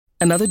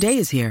Another day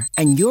is here,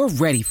 and you're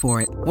ready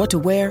for it. What to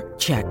wear?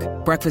 Check.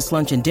 Breakfast,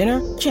 lunch, and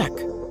dinner? Check.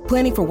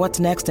 Planning for what's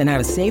next and how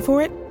to save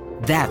for it?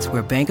 That's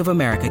where Bank of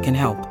America can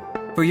help.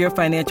 For your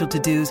financial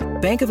to-dos,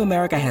 Bank of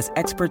America has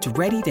experts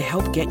ready to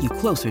help get you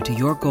closer to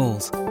your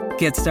goals.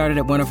 Get started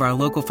at one of our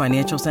local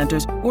financial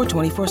centers or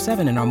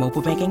 24/7 in our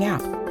mobile banking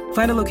app.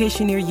 Find a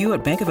location near you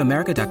at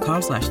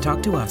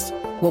bankofamerica.com/talktous.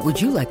 What would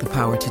you like the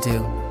power to do?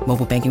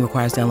 Mobile banking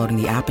requires downloading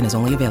the app and is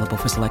only available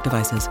for select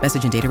devices.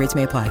 Message and data rates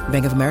may apply.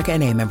 Bank of America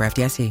N.A., member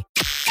FDIC.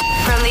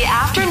 From the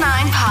After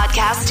 9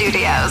 podcast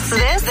studios,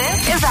 this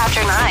is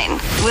After 9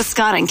 with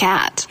Scott and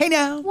Kat. Hey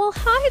now. Well,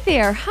 hi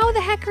there. How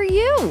the heck are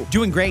you?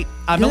 Doing great.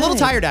 I'm Good. a little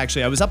tired,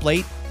 actually. I was up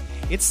late.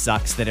 It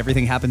sucks that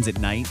everything happens at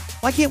night.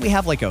 Why can't we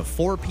have like a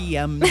 4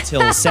 p.m.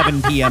 till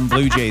 7 p.m.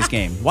 Blue Jays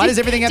game? Why does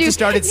everything have to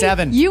start at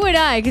 7? You and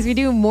I, because we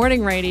do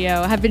morning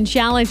radio, have been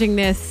challenging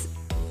this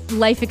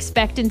life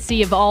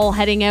expectancy of all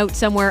heading out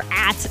somewhere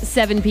at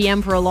 7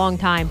 p.m. for a long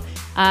time.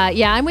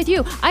 Yeah, I'm with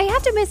you. I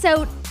have to miss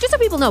out, just so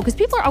people know, because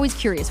people are always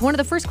curious. One of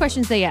the first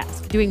questions they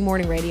ask doing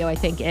morning radio, I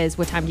think, is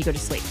what time do you go to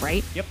sleep,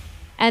 right? Yep.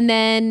 And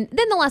then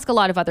they'll ask a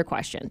lot of other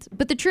questions.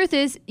 But the truth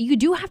is, you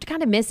do have to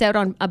kind of miss out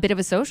on a bit of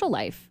a social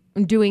life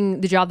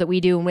doing the job that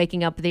we do and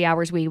waking up the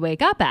hours we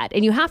wake up at.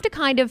 And you have to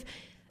kind of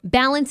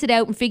balance it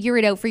out and figure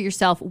it out for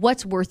yourself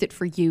what's worth it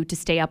for you to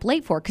stay up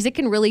late for, because it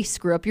can really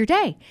screw up your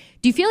day.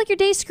 Do you feel like your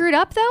day's screwed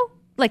up, though?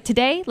 Like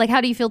today? Like, how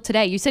do you feel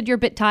today? You said you're a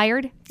bit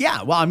tired?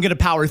 Yeah, well, I'm going to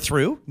power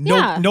through.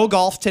 No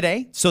golf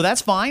today, so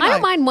that's fine. I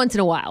don't mind once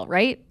in a while,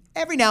 right?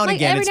 Every now and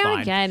again, it's fine.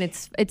 Every now and again,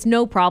 it's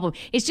no problem.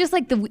 It's just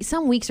like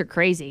some weeks are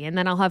crazy, and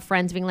then I'll have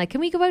friends being like,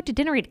 "Can we go out to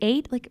dinner at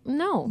 8?" Like,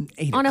 no.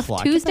 8 on o'clock.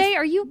 A Tuesday?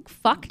 Are you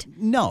fucked?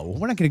 No,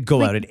 we're not going to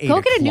go out at 8 go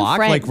o'clock get a new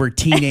friend. like we're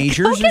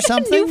teenagers go or get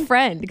something. A new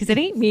friend, because it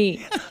ain't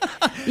me.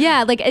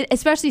 Yeah, like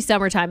especially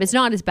summertime. It's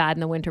not as bad in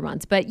the winter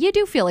months, but you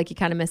do feel like you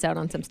kind of miss out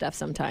on some stuff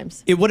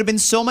sometimes. It would have been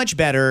so much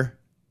better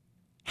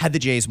had the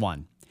Jays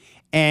won.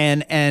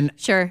 And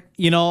sure.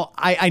 You know,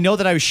 I know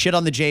that I was shit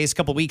on the Jays a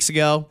couple weeks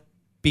ago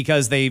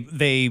because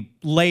they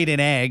laid an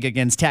egg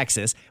against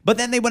Texas, but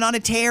then they went on a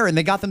tear and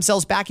they got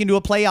themselves back into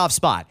a playoff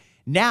spot.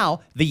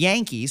 Now, the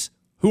Yankees,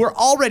 who are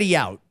already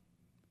out,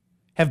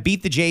 have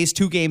beat the Jays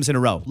 2 games in a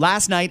row.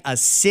 Last night, a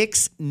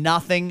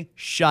 6-0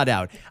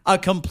 shutout. A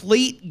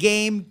complete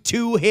game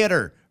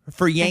 2-hitter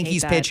for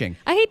Yankees pitching.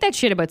 I hate that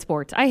shit about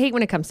sports. I hate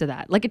when it comes to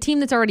that. Like a team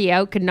that's already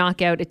out could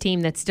knock out a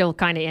team that's still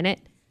kind of in it.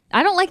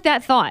 I don't like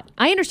that thought.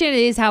 I understand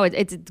it is how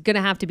it's going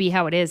to have to be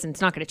how it is and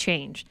it's not going to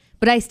change.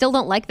 But I still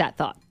don't like that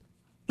thought.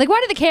 Like, why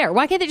do they care?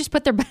 Why can't they just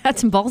put their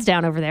bats and balls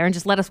down over there and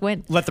just let us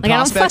win? Let the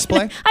prospects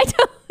play? I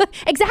don't.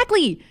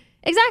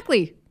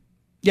 Exactly.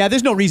 Yeah,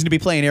 there's no reason to be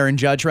playing Aaron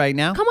Judge right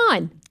now. Come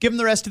on. Give him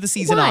the rest of the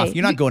season Why? off.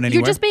 You're not going anywhere.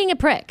 You're just being a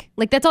prick.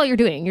 Like, that's all you're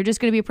doing. You're just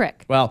going to be a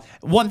prick. Well,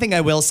 one thing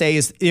I will say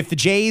is if the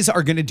Jays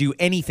are going to do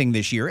anything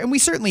this year, and we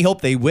certainly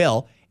hope they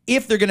will,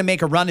 if they're going to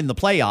make a run in the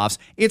playoffs,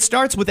 it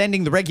starts with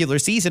ending the regular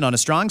season on a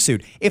strong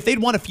suit. If they'd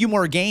won a few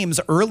more games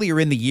earlier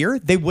in the year,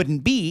 they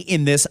wouldn't be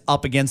in this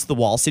up against the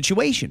wall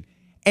situation.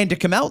 And to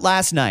come out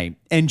last night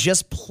and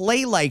just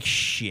play like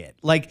shit,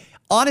 like,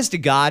 honest to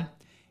God,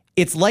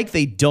 it's like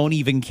they don't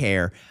even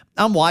care.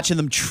 I'm watching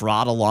them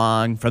trot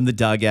along from the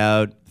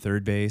dugout,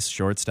 third base,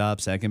 shortstop,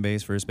 second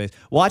base, first base,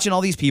 watching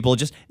all these people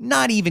just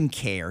not even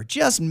care,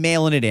 just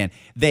mailing it in.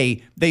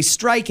 They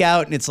strike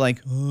out and it's like,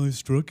 oh, I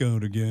struck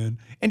out again.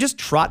 And just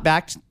trot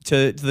back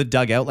to the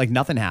dugout like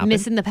nothing happened.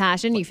 Missing the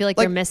passion? You feel like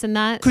they're missing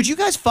that? Could you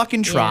guys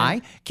fucking try?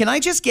 Yeah. Can I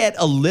just get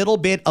a little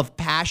bit of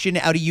passion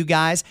out of you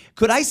guys?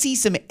 Could I see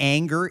some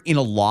anger in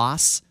a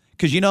loss?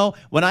 Because, you know,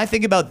 when I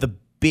think about the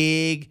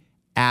big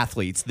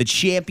athletes, the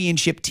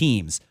championship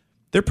teams,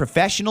 they're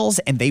professionals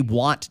and they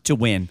want to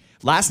win.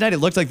 Last night, it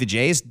looked like the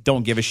Jays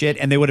don't give a shit,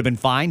 and they would have been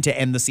fine to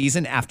end the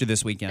season after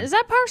this weekend. Is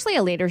that partially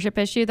a leadership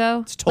issue, though?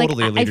 It's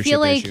totally a leadership issue. I feel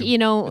like, you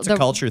know, it's a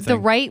culture thing. The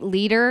right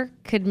leader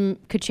could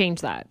change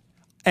that.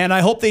 And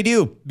I hope they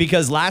do,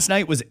 because last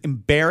night was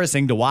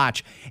embarrassing to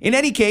watch. In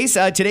any case,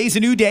 today's a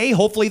new day.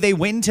 Hopefully they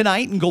win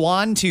tonight and go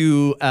on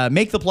to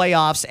make the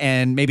playoffs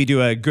and maybe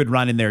do a good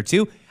run in there,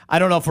 too. I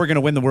don't know if we're going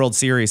to win the World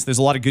Series. There's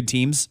a lot of good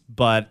teams,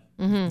 but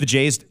the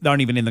Jays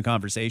aren't even in the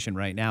conversation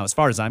right now, as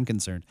far as I'm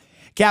concerned.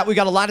 Kat, we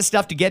got a lot of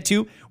stuff to get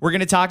to. We're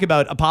going to talk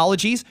about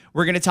apologies.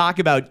 We're going to talk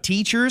about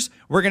teachers.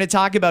 We're going to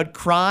talk about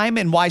crime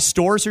and why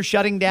stores are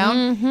shutting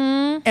down.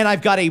 And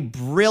I've got a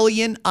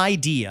brilliant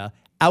idea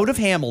out of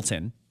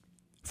Hamilton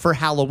for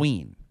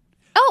Halloween.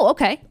 Oh,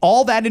 okay.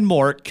 All that and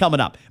more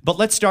coming up. But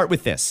let's start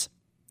with this.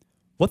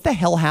 What the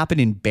hell happened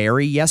in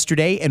Barrie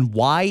yesterday, and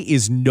why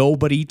is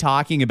nobody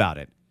talking about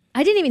it?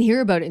 I didn't even hear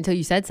about it until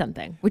you said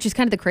something, which is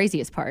kind of the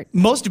craziest part.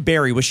 Most of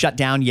Barrie was shut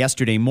down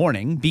yesterday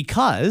morning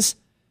because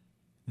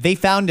they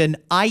found an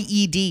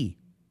IED,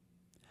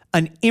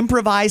 an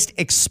improvised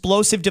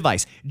explosive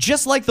device,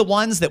 just like the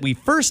ones that we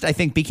first, I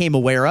think, became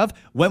aware of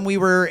when we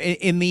were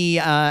in the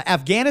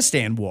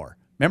Afghanistan war.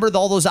 Remember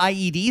all those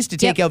IEDs to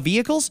take out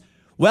vehicles?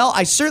 Well,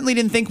 I certainly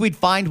didn't think we'd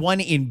find one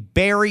in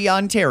Barrie,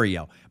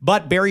 Ontario.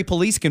 But Barrie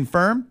police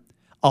confirm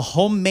a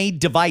homemade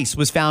device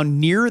was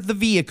found near the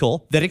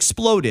vehicle that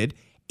exploded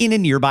in a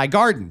nearby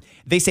garden.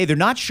 They say they're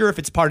not sure if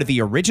it's part of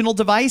the original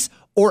device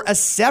or a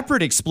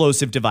separate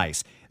explosive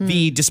device.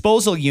 The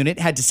disposal unit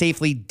had to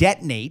safely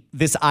detonate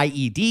this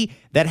IED.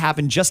 That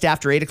happened just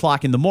after 8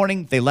 o'clock in the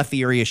morning. They left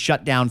the area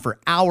shut down for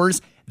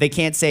hours. They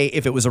can't say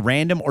if it was a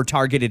random or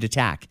targeted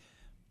attack.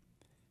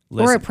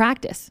 Listen, Or a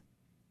practice.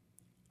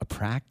 a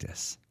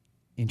practice.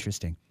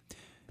 Interesting.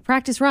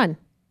 Practice run.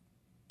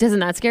 Doesn't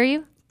that scare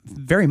you?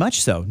 Very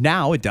much so.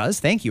 Now it does.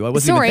 Thank you. I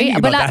wasn't even thinking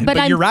about that.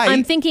 But you're right.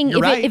 I'm thinking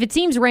You're right. if it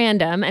seems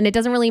random and it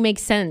doesn't really make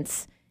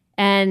sense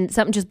and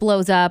something just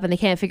blows up and they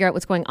can't figure out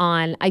what's going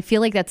on, I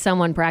feel like that's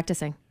someone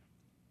practicing.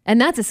 And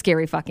that's a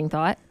scary fucking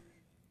thought.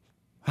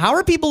 How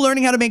are people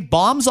learning how to make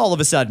bombs all of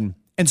a sudden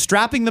and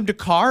strapping them to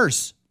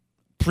cars,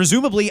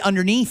 presumably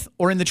underneath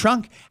or in the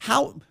trunk?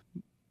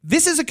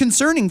 This is a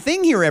concerning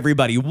thing here,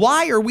 everybody.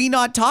 Why are we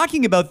not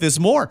talking about this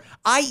more?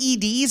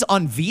 IEDs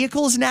on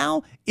vehicles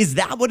now? Is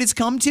that what it's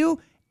come to?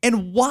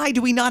 And why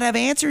do we not have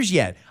answers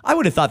yet? I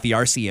would have thought the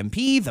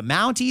RCMP, the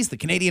Mounties, the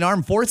Canadian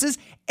Armed Forces,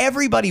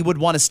 everybody would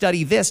want to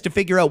study this to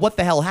figure out what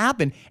the hell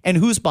happened and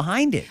who's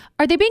behind it.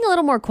 Are they being a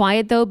little more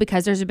quiet, though,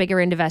 because there's a bigger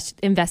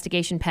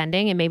investigation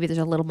pending and maybe there's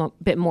a little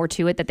bit more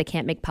to it that they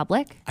can't make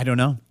public? I don't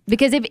know.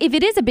 Because if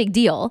it is a big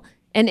deal,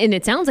 and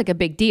it sounds like a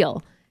big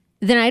deal,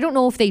 then I don't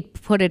know if they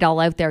put it all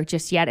out there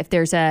just yet, if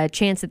there's a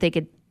chance that they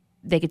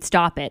could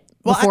stop it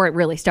before it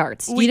really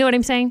starts. Do you know what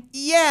I'm saying?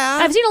 Yeah.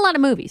 I've seen a lot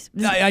of movies.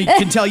 I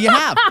can tell you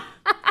have.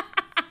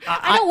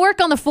 I don't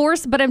work on the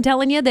force, but I'm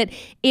telling you that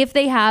if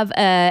they have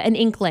an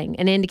inkling,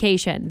 an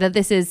indication that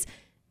this is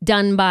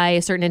done by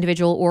a certain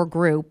individual or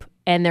group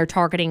and they're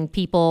targeting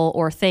people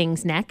or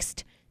things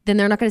next, then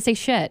they're not going to say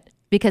shit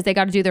because they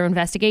got to do their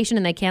investigation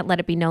and they can't let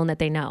it be known that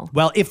they know.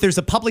 Well, if there's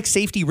a public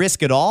safety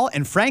risk at all,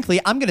 and frankly,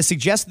 I'm going to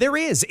suggest there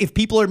is, if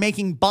people are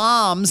making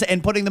bombs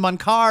and putting them on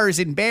cars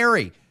in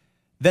Barrie,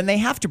 then they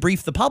have to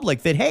brief the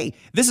public that, hey,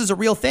 this is a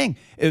real thing.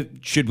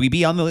 Should we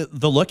be on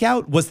the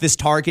lookout? Was this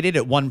targeted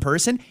at one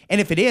person? And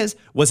if it is,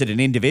 was it an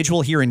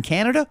individual here in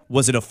Canada?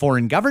 Was it a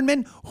foreign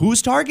government?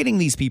 Who's targeting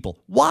these people?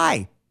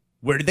 Why?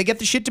 Where did they get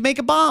the shit to make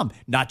a bomb?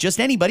 Not just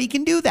anybody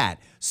can do that.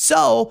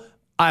 So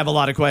I have a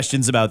lot of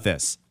questions about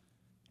this,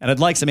 and I'd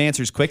like some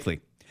answers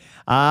quickly.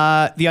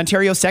 The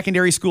Ontario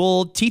Secondary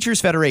School Teachers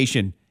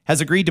Federation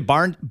has agreed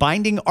to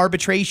binding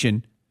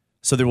arbitration,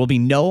 so there will be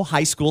no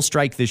high school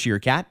strike this year,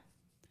 Kat.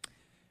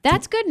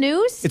 That's good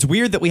news. It's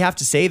weird that we have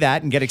to say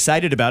that and get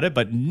excited about it,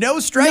 but no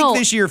strike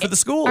this year for the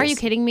schools. Are you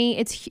kidding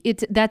me?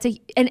 That's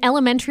an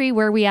elementary.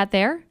 Where are we at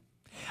there?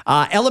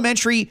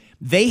 Elementary,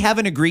 they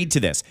haven't agreed to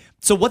this.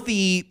 So what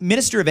the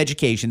Minister of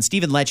Education,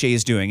 Stephen Lecce,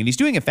 is doing, and he's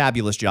doing a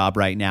fabulous job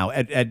right now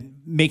at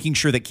making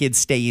sure that kids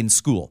stay in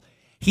school.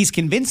 He's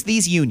convinced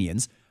these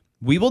unions,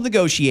 we will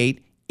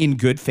negotiate in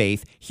good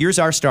faith. Here's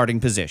our starting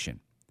position.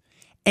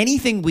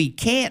 Anything we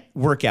can't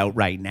work out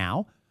right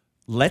now,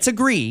 let's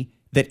agree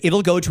that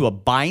it'll go to a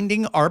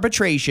binding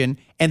arbitration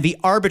and the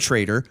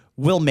arbitrator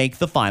will make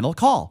the final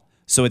call.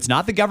 So it's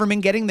not the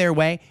government getting their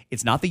way.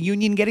 It's not the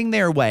union getting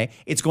their way.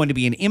 It's going to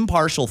be an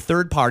impartial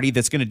third party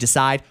that's going to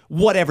decide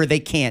whatever they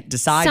can't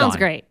decide on.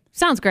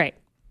 Sounds great.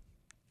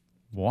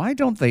 Why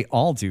don't they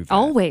all do that?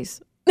 Always.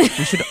 We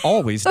should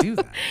always do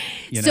that.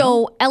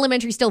 So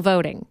elementary still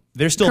voting.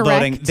 They're still correct?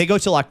 voting. They go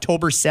till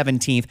October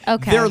 17th.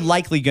 Okay. They're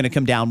likely going to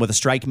come down with a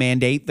strike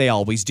mandate. They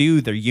always do.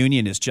 Their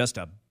union is just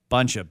a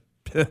bunch of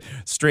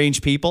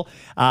strange people,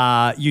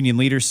 union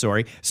leaders,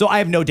 sorry. So I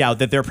have no doubt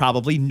that they're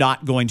probably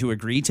not going to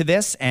agree to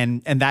this,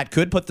 and that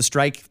could put the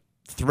strike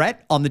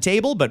threat on the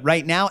table. But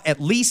right now,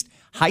 at least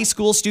high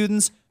school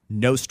students,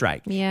 no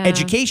strike. Yeah.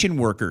 Education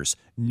workers,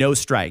 no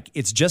strike.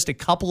 It's just a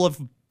couple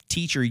of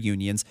teacher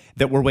unions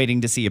that we're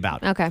waiting to see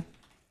about. Okay.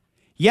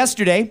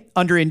 Yesterday,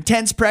 under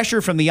intense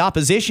pressure from the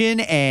opposition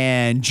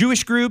and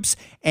Jewish groups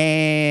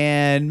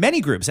and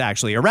many groups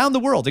actually around the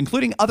world,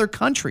 including other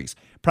countries,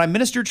 Prime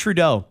Minister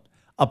Trudeau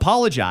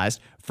apologized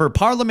for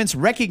Parliament's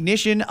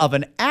recognition of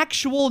an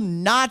actual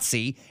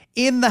Nazi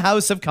in the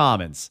House of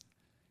Commons.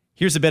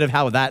 Here's a bit of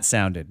how that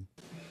sounded.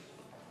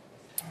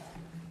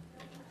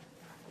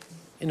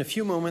 In a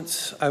few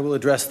moments, I will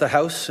address the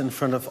House in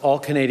front of all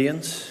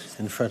Canadians,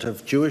 in front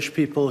of Jewish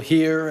people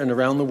here and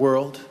around the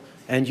world,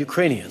 and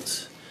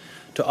Ukrainians,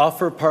 to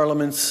offer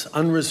Parliament's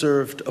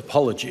unreserved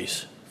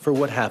apologies for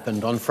what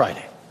happened on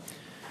Friday.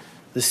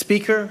 The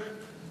Speaker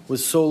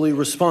was solely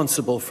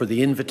responsible for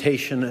the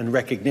invitation and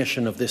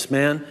recognition of this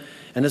man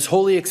and has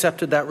wholly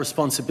accepted that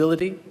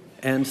responsibility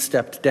and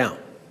stepped down.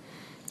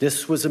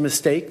 This was a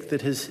mistake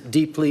that has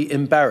deeply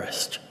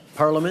embarrassed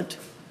Parliament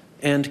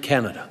and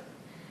Canada.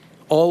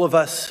 All of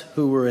us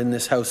who were in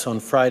this House on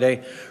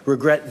Friday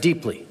regret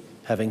deeply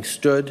having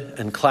stood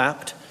and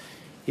clapped,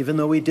 even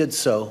though we did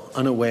so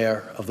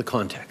unaware of the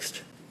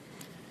context.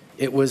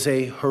 It was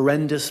a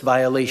horrendous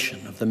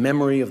violation of the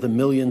memory of the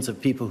millions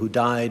of people who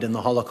died in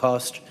the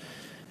Holocaust,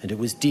 and it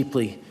was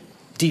deeply,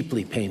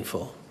 deeply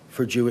painful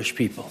for Jewish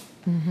people.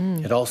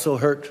 Mm-hmm. It also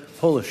hurt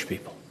Polish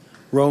people,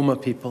 Roma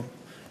people,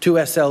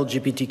 2S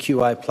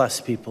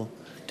LGBTQI+ people,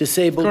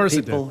 disabled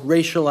people,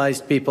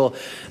 racialized people,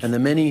 and the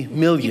many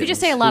millions. You could just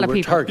say a lot who of were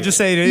people. targeted. Just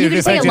say You could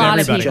just say a lot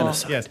of everybody. people.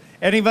 Genocide. Yes.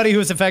 Anybody who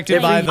was affected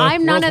by the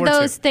I'm none World of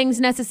War those II. things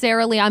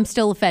necessarily. I'm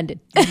still offended.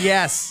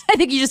 Yes. I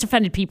think you just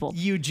offended people.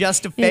 You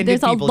just Yeah, offended there's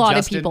people, a lot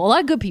Justin. of people, a lot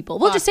of good people.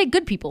 We'll just say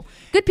good people.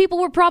 Good people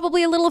were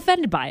probably a little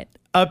offended by it.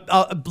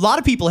 A lot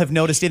of people have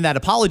noticed in that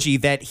apology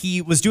that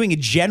he was doing a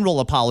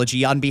general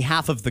apology on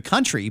behalf of the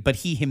country, but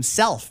he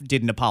himself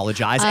didn't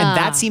apologize. And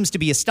that seems to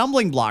be a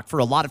stumbling block for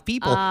a lot of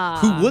people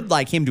who would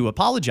like him to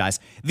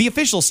apologize. The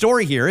official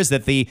story here is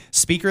that the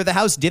Speaker of the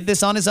House did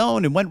this on his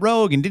own and went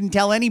rogue and didn't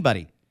tell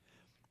anybody.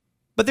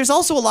 But there's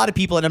also a lot of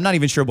people, and I'm not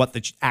even sure what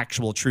the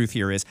actual truth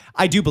here is.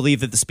 I do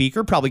believe that the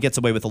Speaker probably gets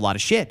away with a lot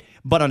of shit.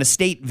 But on a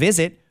state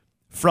visit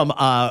from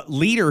a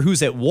leader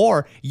who's at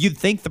war, you'd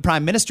think the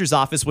Prime Minister's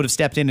office would have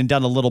stepped in and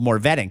done a little more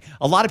vetting.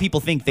 A lot of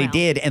people think they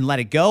did and let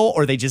it go,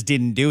 or they just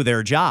didn't do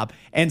their job.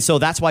 And so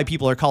that's why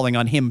people are calling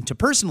on him to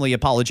personally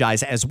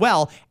apologize as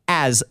well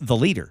as the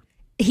leader.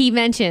 He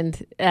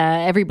mentioned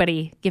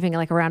everybody giving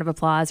like a round of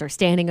applause or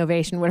standing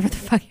ovation, whatever the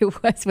fuck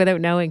it was, without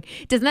knowing.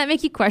 Doesn't that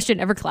make you question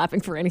ever clapping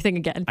for anything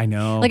again? I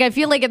know. Like, I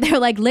feel like if they're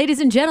like, ladies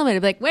and gentlemen,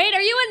 I'd be like, wait,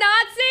 are you a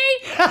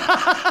Nazi?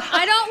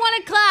 I don't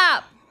want to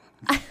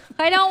clap.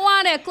 I don't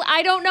want to.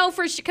 I don't know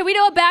for sure. Can we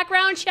do a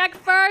background check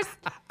first?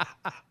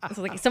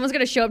 So like, someone's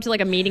going to show up to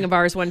like a meeting of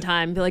ours one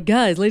time and be like,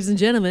 guys, ladies and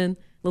gentlemen,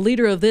 the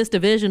leader of this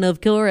division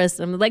of chorus.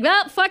 I'm like,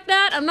 oh, fuck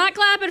that. I'm not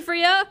clapping for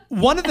you.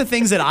 One of the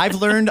things that I've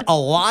learned a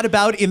lot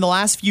about in the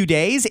last few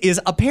days is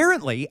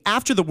apparently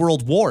after the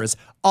World Wars,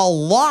 a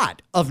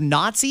lot of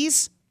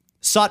Nazis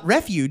sought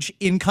refuge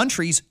in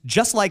countries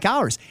just like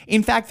ours.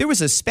 In fact, there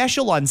was a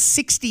special on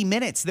 60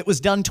 Minutes that was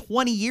done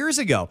 20 years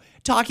ago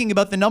talking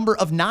about the number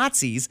of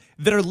Nazis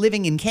that are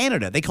living in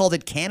Canada. They called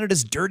it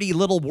Canada's dirty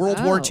little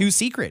World War II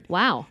secret.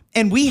 Wow.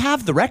 And we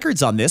have the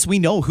records on this. We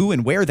know who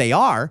and where they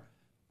are.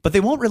 But they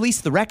won't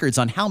release the records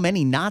on how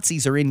many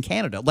Nazis are in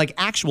Canada, like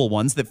actual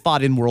ones that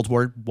fought in World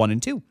War I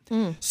and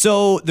II.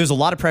 So there's a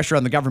lot of pressure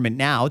on the government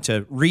now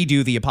to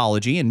redo the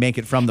apology and make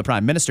it from the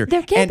Prime Minister.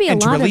 There can't be a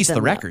and lot to release of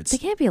them, the records. There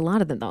can't be a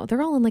lot of them, though.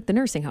 They're all in like the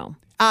nursing home.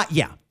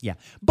 Yeah.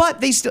 But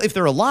they still, if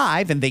they're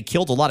alive and they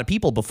killed a lot of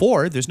people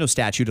before, there's no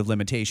statute of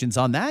limitations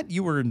on that.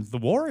 You were in the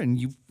war and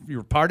you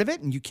were part of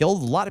it and you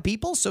killed a lot of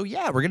people. So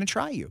yeah, we're going to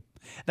try you.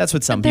 That's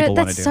what some people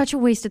want to do. That's such a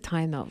waste of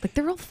time, though. Like,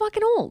 they're all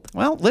fucking old.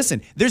 Well,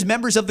 listen, there's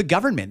members of the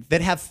government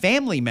that have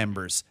family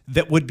members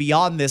that would be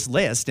on this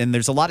list, and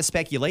there's a lot of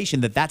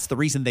speculation that that's the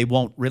reason they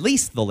won't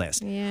release the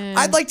list. Yeah.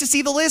 I'd like to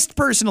see the list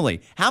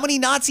personally. How many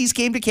Nazis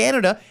came to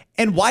Canada,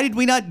 and why did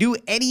we not do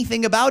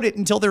anything about it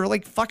until they were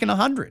like fucking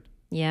 100?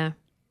 Yeah.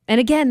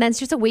 And again, that's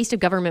just a waste of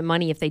government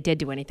money if they did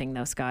do anything,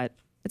 though, Scott.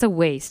 It's a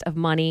waste of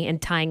money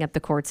and tying up the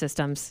court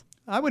systems.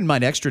 I wouldn't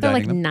mind They're extraditing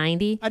like them.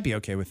 90. I'd be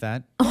okay with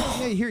that.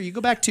 Yeah, here, you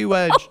go back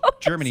to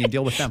Germany and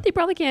deal with them. They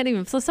probably can't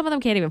even, so some of them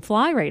can't even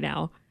fly right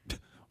now.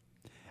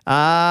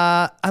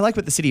 I like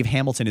what the city of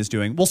Hamilton is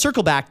doing. We'll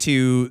circle back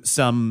to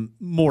some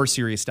more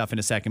serious stuff in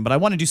a second, but I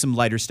want to do some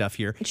lighter stuff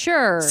here.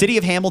 Sure. City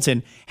of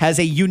Hamilton has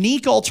a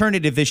unique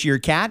alternative this year,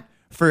 Kat,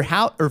 for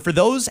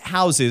those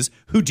houses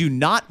who do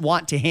not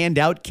want to hand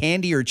out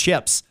candy or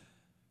chips.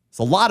 It's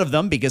a lot of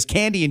them because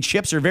candy and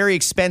chips are very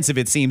expensive,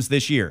 it seems,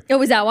 this year.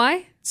 Oh, is that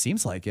why?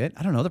 Seems like it.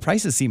 I don't know. The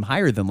prices seem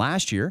higher than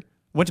last year.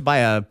 Went to buy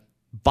a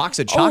box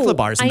of chocolate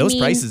bars and those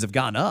prices have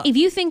gone up. If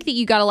you think that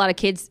you got a lot of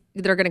kids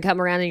that are going to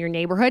come around in your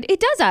neighborhood, it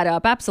does add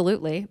up.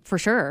 Absolutely. For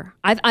sure.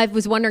 I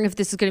was wondering if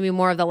this is going to be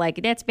more of the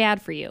like, that's bad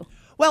for you.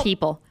 Well,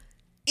 people.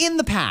 In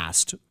the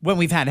past, when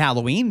we've had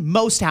Halloween,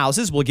 most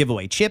houses will give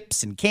away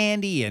chips and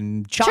candy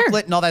and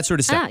chocolate and all that sort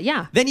of stuff.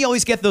 Yeah. Then you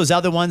always get those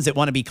other ones that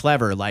want to be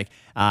clever, like,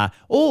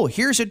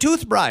 here's a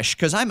toothbrush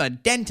because I'm a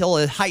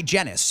dental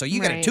hygienist, so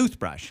you get a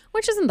toothbrush.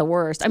 Which isn't the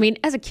worst. I mean,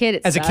 as a kid,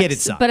 it sucks. As a kid, it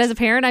sucks. But as a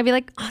parent, I'd be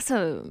like,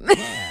 awesome.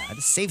 Yeah, I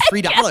just saved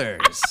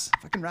 $3.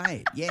 Fucking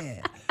right,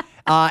 yeah.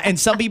 And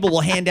some people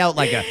will hand out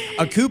like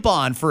a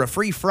coupon for a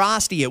free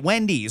Frosty at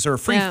Wendy's or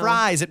free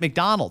fries at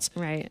McDonald's.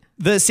 Right.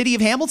 The city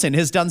of Hamilton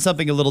has done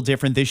something a little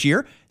different this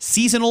year.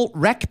 Seasonal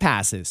rec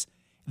passes.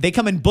 They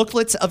come in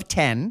booklets of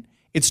 10.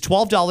 It's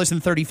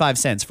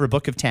 $12.35 for a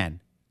book of 10,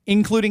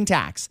 including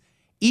tax.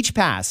 Each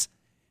pass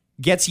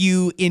gets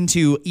you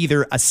into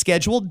either a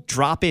scheduled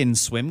drop-in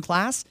swim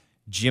class,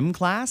 gym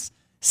class,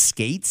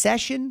 skate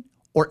session,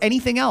 or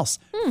anything else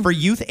for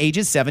youth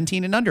ages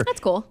 17 and under. That's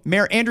cool.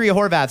 Mayor Andrea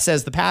Horvath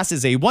says the pass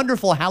is a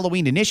wonderful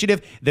Halloween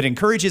initiative that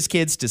encourages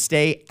kids to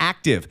stay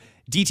active.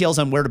 Details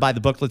on where to buy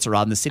the booklets are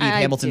on the City of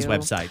Hamilton's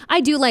website.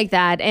 I do like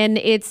that. And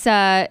it's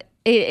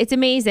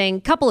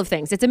amazing. Couple of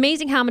things. It's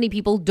amazing how many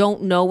people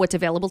don't know what's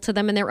available to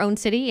them in their own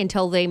city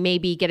until they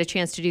maybe get a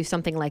chance to do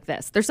something like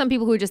this. There's some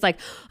people who are just like,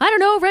 I don't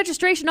know,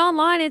 registration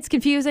online, it's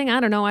confusing. I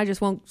don't know. I just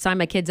won't sign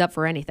my kids up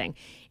for anything.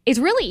 It's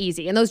really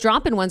easy. And those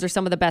drop-in ones are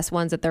some of the best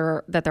ones that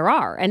there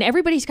are. And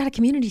everybody's got a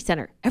community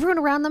center. Everyone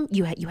around them,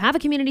 you have a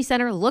community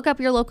center. Look up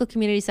your local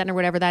community center,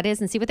 whatever that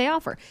is, and see what they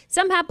offer.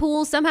 Some have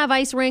pools, some have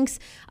ice rinks.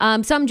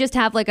 Some just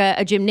have like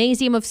a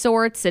gymnasium of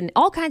sorts and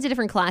all kinds of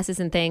different classes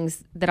and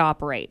things that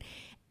operate.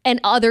 And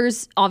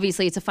others,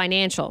 obviously, it's a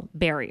financial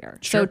barrier.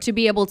 Sure. So to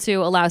be able to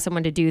allow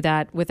someone to do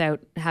that without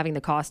having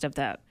the cost of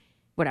the,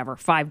 whatever,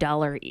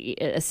 $5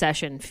 a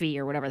session fee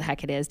or whatever the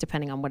heck it is,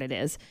 depending on what it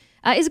is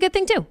a good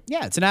thing too.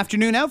 Yeah, it's an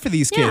afternoon out for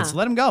these kids. Yeah.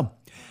 Let them go.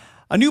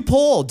 A new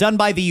poll done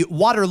by the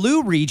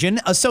Waterloo Region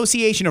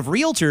Association of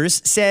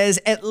Realtors says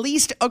at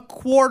least a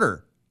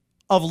quarter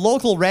of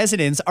local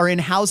residents are in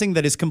housing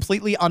that is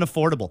completely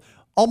unaffordable.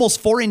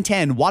 Almost 4 in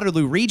 10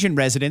 Waterloo Region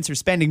residents are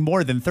spending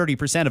more than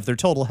 30% of their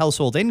total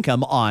household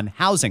income on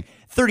housing.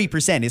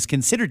 30% is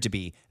considered to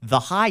be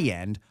the high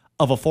end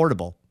of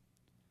affordable.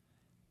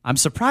 I'm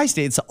surprised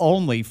it's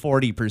only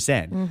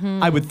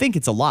 40%. I would think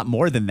it's a lot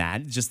more than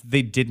that. Just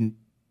they didn't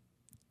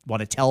want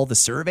to tell the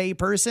survey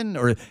person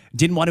or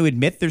didn't want to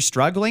admit they're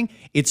struggling.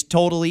 It's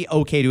totally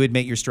okay to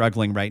admit you're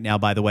struggling right now,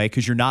 by the way,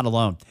 because you're not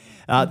alone.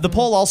 The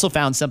poll also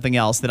found something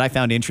else that I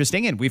found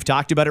interesting, and we've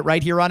talked about it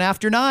right here on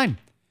After 9.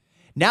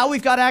 Now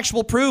we've got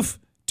actual proof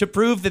to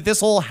prove that this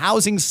whole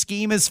housing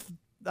scheme is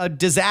a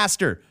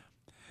disaster.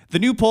 The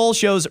new poll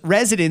shows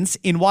residents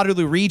in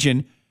Waterloo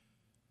Region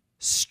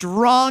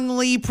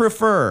strongly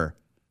prefer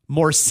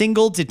more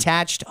single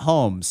detached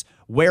homes,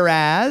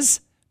 whereas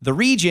the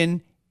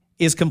region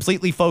is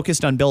completely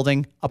focused on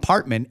building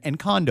apartment and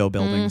condo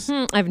buildings.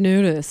 I've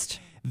noticed.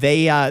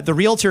 The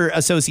Realtor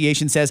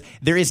Association says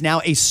there is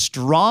now a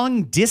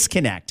strong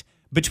disconnect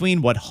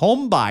between what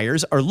home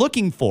buyers are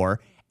looking for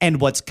and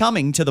what's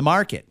coming to the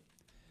market.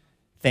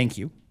 Thank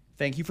you.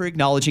 Thank you for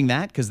acknowledging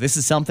that, because this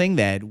is something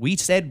that we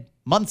said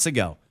months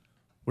ago.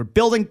 We're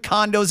building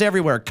condos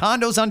everywhere,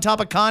 condos on top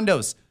of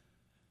condos.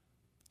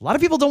 A lot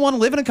of people don't want to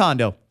live in a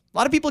condo. A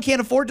lot of people can't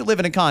afford to live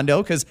in a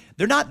condo because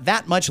they're not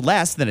that much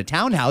less than a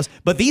townhouse.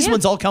 But these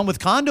ones all come with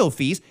condo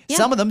fees. Yeah.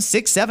 Some of them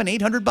 $600, $700,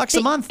 $800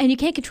 a month. And you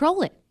can't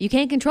control it. You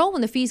can't control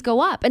when the fees go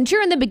up. And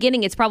sure, in the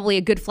beginning, it's probably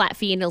a good flat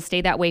fee and it'll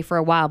stay that way for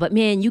a while. But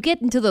man, you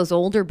get into those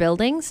older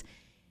buildings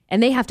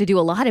and they have to do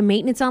a lot of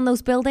maintenance on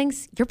those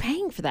buildings. You're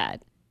paying for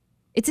that.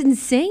 It's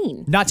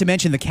insane. Not to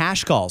mention the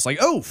cash calls. Like,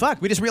 oh,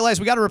 fuck, we just realized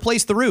we got to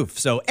replace the roof.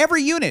 So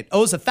every unit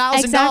owes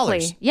 $1,000.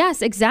 Exactly.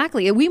 Yes,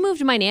 exactly. We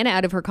moved my Nana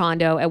out of her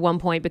condo at one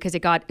point because it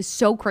got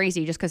so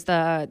crazy just because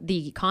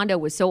the condo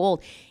was so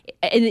old.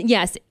 And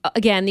yes,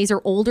 again, these are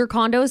older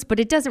condos, but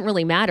it doesn't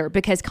really matter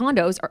because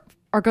condos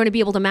are going to be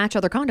able to match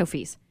other condo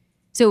fees.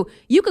 So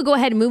you could go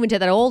ahead and move into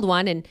that old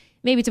one and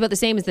maybe it's about the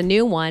same as the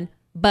new one.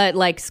 But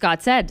like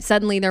Scott said,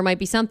 suddenly there might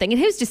be something.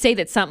 And who's to say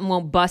that something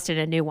won't bust in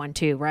a new one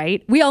too,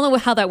 right? We all know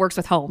how that works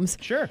with homes.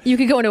 Sure. You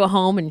could go into a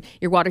home and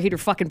your water heater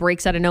fucking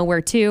breaks out of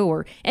nowhere too,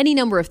 or any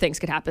number of things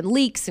could happen.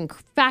 Leaks and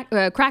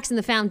cracks in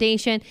the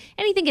foundation.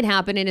 Anything can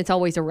happen and it's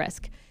always a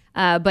risk.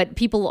 But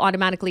people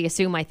automatically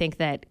assume, I think,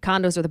 that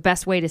condos are the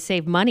best way to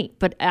save money.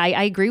 But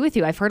I agree with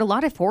you. I've heard a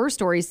lot of horror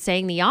stories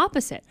saying the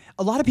opposite.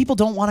 A lot of people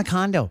don't want a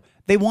condo.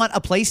 They want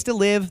a place to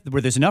live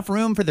where there's enough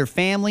room for their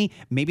family,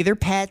 maybe their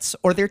pets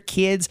or their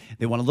kids.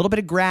 They want a little bit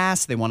of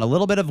grass. They want a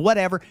little bit of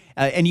whatever.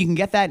 And you can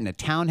get that in a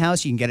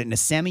townhouse. You can get it in a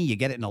semi. You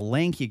get it in a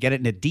link. You get it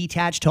in a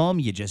detached home.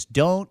 You just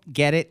don't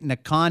get it in a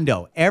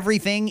condo.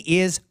 Everything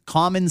is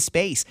common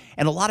space.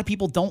 And a lot of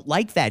people don't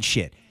like that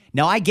shit.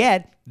 Now, I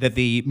get that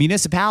the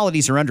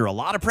municipalities are under a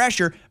lot of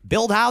pressure.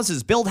 Build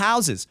houses, build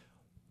houses.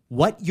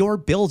 What you're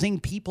building,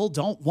 people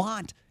don't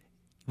want.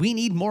 We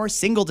need more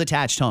single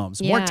detached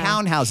homes, more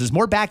townhouses,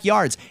 more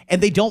backyards.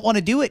 And they don't want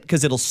to do it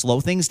because it'll slow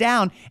things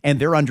down. And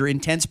they're under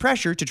intense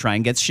pressure to try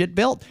and get shit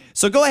built.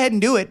 So go ahead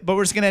and do it. But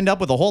we're just going to end up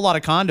with a whole lot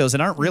of condos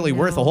that aren't really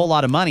worth a whole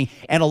lot of money.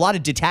 And a lot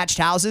of detached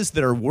houses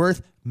that are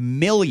worth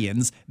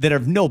millions that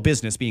have no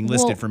business being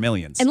listed for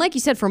millions. And like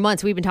you said, for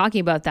months, we've been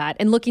talking about that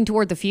and looking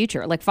toward the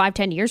future, like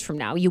 5-10 years from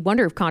now, you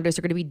wonder if condos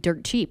are going to be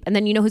dirt cheap. And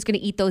then you know who's going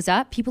to eat those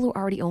up? People who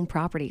already own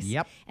properties.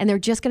 Yep. And they're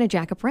just going to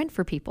jack up rent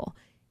for people.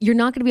 You're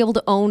not going to be able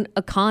to own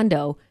a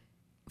condo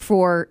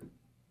for,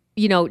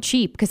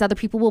 cheap because other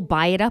people will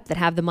buy it up that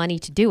have the money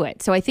to do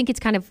it. So I think it's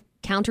kind of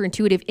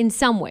counterintuitive in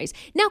some ways.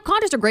 Now,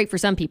 condos are great for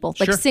some people,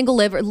 like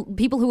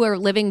people who are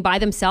living by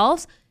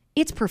themselves.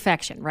 It's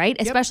perfection, right?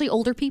 Yep. Especially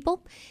older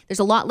people. There's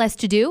a lot less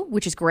to do,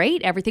 which is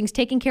great. Everything's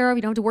taken care of.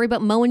 You don't have to worry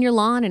about mowing your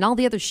lawn and all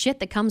the other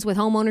shit that comes with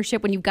home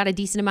ownership when you've got a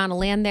decent amount of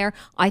land there.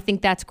 I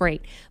think that's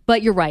great.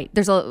 But you're right.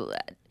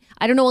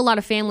 I don't know a lot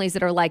of families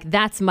that are like,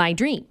 that's my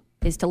dream,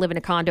 is to live in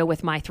a condo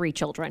with my 3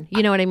 children.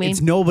 You know what I mean?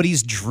 It's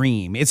nobody's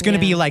dream. It's going to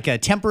be like a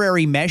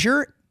temporary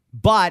measure,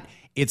 but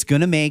it's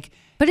going to make...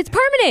 But it's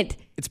permanent.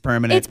 It's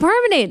permanent. It's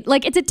permanent.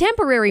 Like, it's a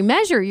temporary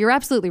measure. You're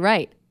absolutely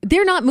right.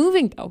 They're not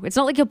moving, though. It's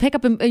not like you'll pick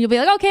up and you'll be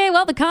like, okay,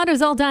 well, the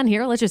condo's all done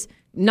here. Let's just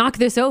knock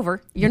this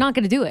over. You're not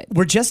going to do it.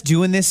 We're just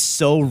doing this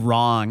so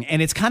wrong. And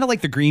it's kind of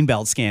like the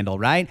Greenbelt scandal,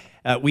 right?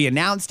 We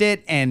announced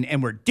it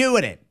and we're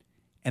doing it.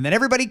 And then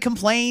everybody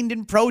complained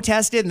and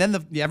protested. And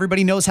then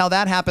everybody knows how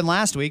that happened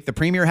last week. The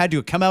premier had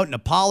to come out and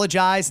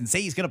apologize and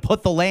say he's going to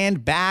put the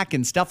land back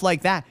and stuff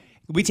like that.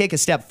 We take a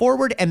step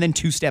forward and then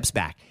 2 steps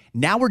back.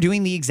 Now we're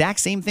doing the exact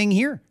same thing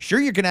here. Sure,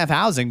 you're going to have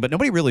housing, but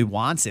nobody really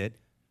wants it.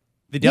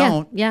 They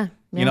don't. Yeah.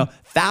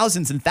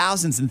 Thousands and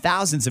thousands and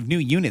thousands of new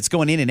units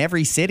going in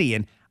every city.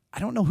 And I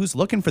don't know who's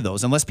looking for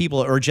those unless people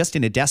are just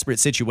in a desperate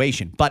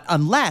situation. But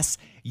unless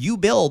you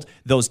build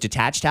those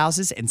detached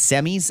houses and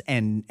semis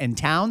and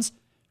towns,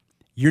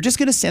 you're just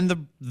going to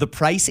send the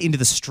price into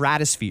the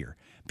stratosphere.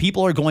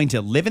 People are going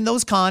to live in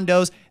those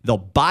condos. They'll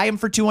buy them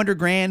for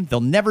 $200,000.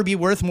 They'll never be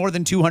worth more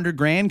than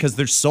 $200,000 because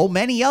there's so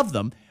many of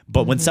them.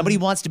 But when somebody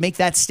wants to make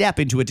that step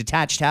into a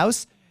detached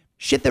house,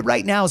 shit that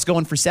right now is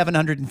going for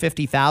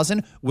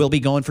 $750,000 will be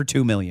going for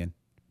 $2 million.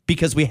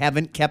 Because we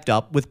haven't kept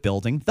up with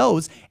building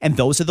those, and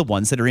those are the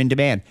ones that are in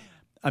demand.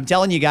 I'm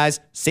telling you guys,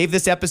 save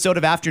this episode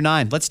of After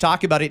 9. Let's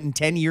talk about it in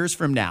 10 years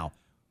from now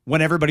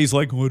when everybody's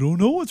like, well, I don't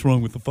know what's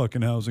wrong with the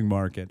fucking housing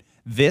market.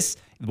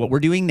 What we're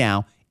doing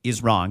now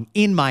is wrong,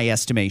 in my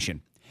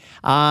estimation.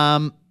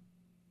 And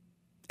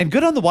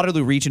good on the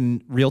Waterloo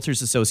Region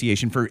Realtors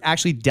Association for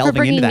actually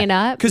delving into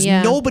that. Because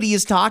nobody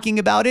is talking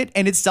about it,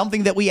 and it's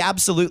something that we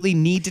absolutely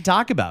need to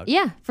talk about.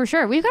 Yeah, for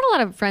sure. We've got a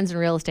lot of friends in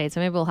real estate, so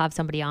maybe we'll have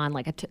somebody on,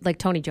 like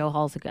Tony Joe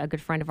Hall's a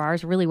good friend of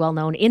ours, really well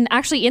known in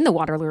the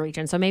Waterloo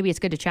region, so maybe it's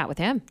good to chat with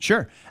him.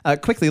 Sure.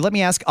 Quickly, let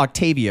me ask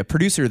Octavia,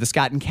 producer of the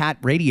Scott and Kat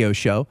radio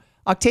show.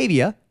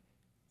 Octavia,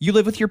 you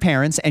live with your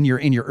parents, and you're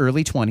in your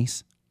early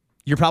 20s.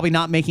 You're probably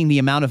not making the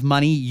amount of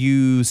money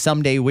you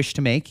someday wish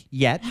to make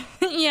yet.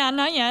 Yeah,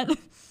 not yet.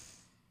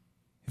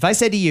 If I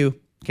said to you,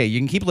 okay, you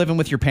can keep living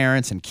with your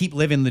parents and keep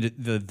living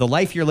the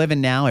life you're living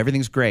now,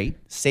 everything's great,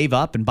 save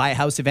up and buy a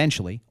house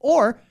eventually,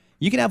 or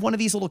you can have one of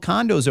these little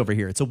condos over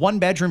here. It's a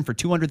 1-bedroom for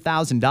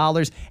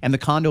 $200,000, and the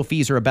condo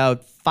fees are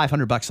about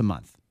 $500 a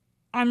month.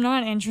 I'm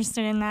not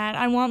interested in that.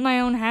 I want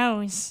my own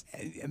house.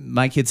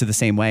 My kids are the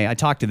same way. I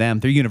talk to them.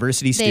 They're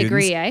university students.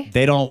 They agree,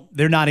 eh?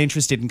 They're not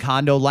interested in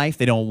condo life.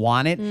 They don't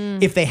want it.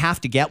 If they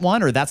have to get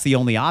one or that's the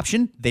only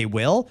option, they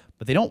will,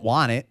 but they don't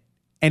want it.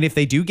 And if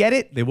they do get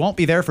it, they won't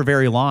be there for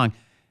very long.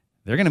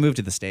 They're going to move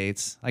to the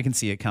States. I can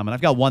see it coming.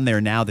 I've got one there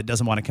now that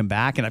doesn't want to come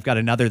back, and I've got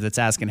another that's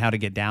asking how to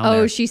get down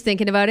there. Oh, she's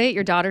thinking about it?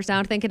 Your daughter's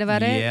now thinking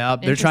about it? Yeah,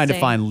 they're trying to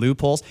find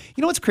loopholes.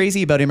 You know what's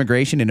crazy about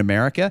immigration in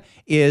America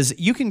is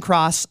you can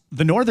cross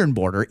the northern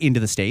border into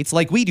the States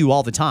like we do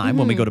all the time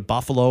when we go to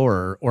Buffalo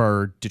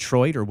or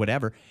Detroit or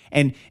whatever.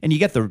 And you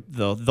get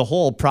the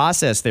whole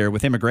process there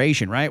with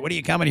immigration, right? What are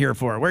you coming here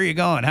for? Where are you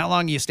going? How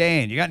long are you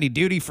staying? You got any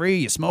duty free?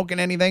 You smoking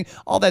anything?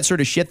 All that sort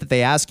of shit that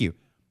they ask you.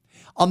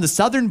 On the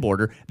southern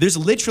border, there's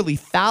literally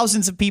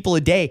thousands of people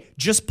a day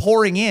just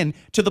pouring in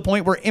to the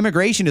point where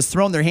immigration has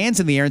thrown their hands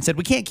in the air and said,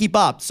 we can't keep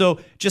up. So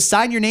just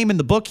sign your name in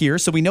the book here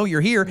so we know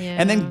you're here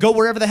and then go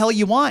wherever the hell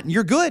you want. And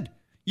you're good.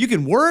 You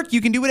can work.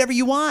 You can do whatever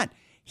you want.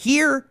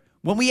 Here,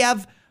 when we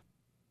have,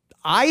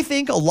 I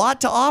think, a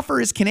lot to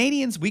offer as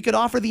Canadians, we could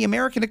offer the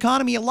American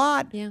economy a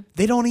lot. Yeah.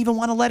 They don't even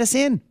want to let us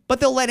in, but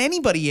they'll let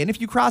anybody in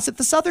if you cross at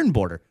the southern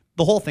border.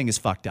 The whole thing is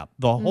fucked up.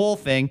 The whole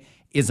thing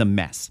is a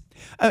mess.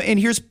 And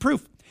here's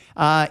proof.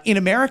 In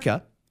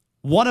America,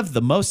 one of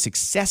the most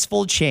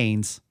successful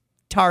chains,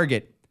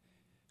 Target,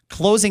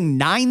 closing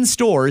 9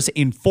 stores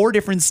in 4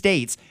 different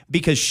states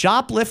because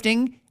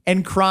shoplifting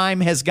and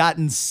crime has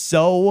gotten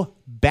so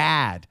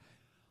bad.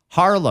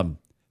 Harlem,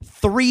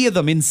 3 of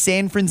them in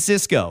San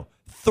Francisco,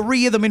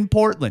 3 of them in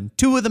Portland,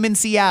 2 of them in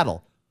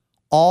Seattle,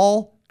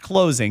 all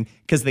closing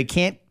because they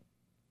can't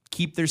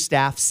keep their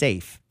staff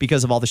safe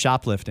because of all the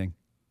shoplifting.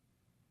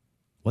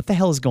 What the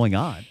hell is going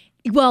on?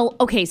 Well,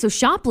 okay, so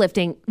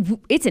shoplifting,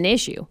 it's an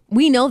issue.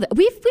 We know that.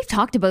 We've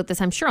talked about this,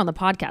 I'm sure, on the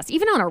podcast.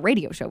 Even on our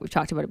radio show, we've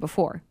talked about it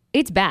before.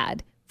 It's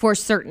bad, for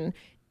certain.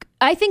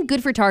 I think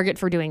good for Target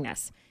for doing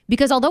this.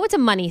 Because although it's a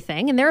money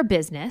thing, and they're a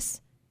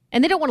business,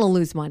 and they don't want to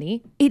lose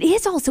money, it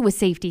is also a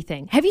safety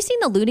thing. Have you seen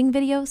the looting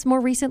videos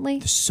more recently?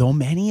 There's so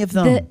many of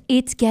them.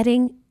 It's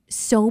getting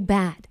so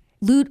bad.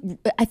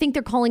 I think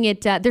they're calling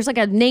it, there's like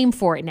a name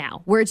for it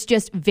now, where it's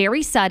just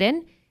very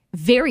sudden,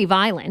 very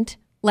violent.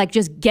 Like,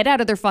 just get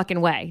out of their fucking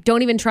way.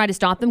 Don't even try to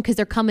stop them because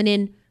they're coming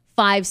in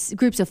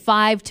groups of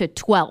 5 to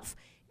 12,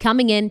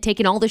 coming in,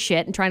 taking all the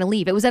shit and trying to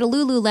leave. It was at a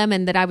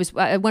Lululemon that I was,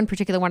 one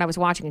particular one I was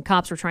watching, and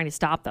cops were trying to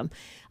stop them.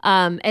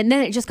 And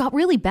then it just got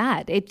really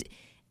bad.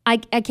 I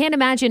can't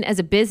imagine as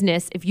a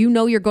business, if you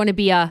know you're going to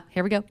be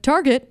here we go,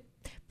 Target,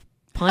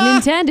 pun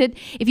intended.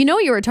 If you know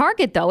you're a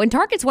Target, though, and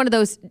Target's one of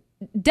those,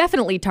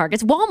 definitely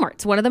Targets,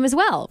 Walmart's one of them as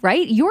well,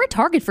 right? You're a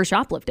target for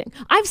shoplifting.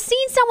 I've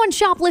seen someone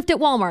shoplift at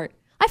Walmart.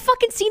 I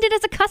fucking seen it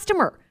as a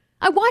customer.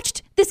 I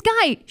watched this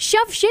guy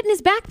shove shit in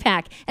his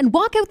backpack and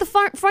walk out the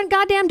front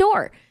goddamn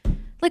door.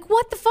 Like,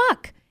 what the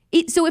fuck?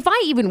 So if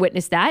I even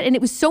witnessed that and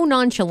it was so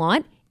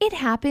nonchalant, it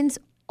happens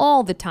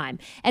all the time.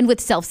 And with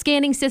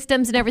self-scanning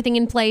systems and everything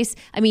in place,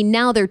 I mean,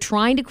 now they're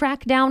trying to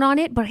crack down on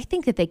it, but I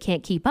think that they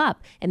can't keep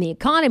up. And the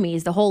economy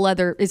is a whole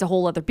other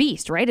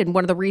beast, right? And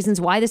one of the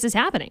reasons why this is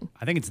happening.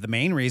 I think it's the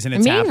main reason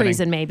it's happening. The main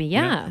reason, maybe,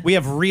 yeah. We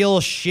have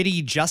real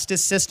shitty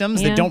justice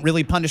systems that don't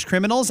really punish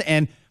criminals,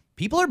 and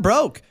people are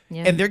broke,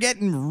 and they're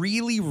getting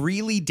really,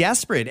 really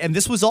desperate. And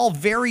this was all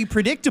very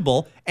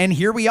predictable, and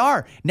here we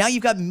are. Now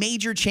you've got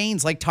major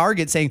chains like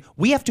Target saying,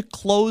 we have to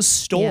close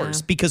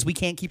stores because we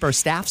can't keep our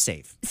staff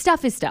safe.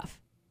 Stuff is stuff,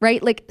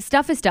 right? Like,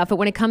 stuff is stuff, but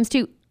when it comes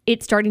to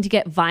it's starting to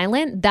get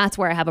violent, that's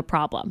where I have a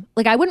problem.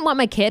 Like, I wouldn't want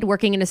my kid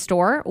working in a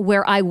store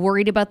where I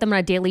worried about them on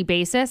a daily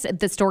basis,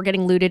 the store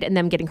getting looted and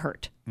them getting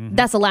hurt.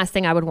 That's the last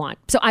thing I would want.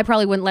 So I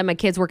probably wouldn't let my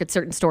kids work at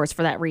certain stores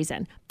for that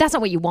reason. That's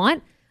not what you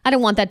want. I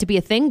don't want that to be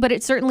a thing, but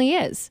it certainly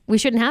is. We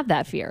shouldn't have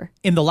that fear.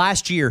 In the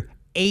last year,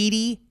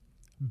 $80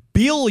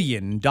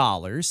 billion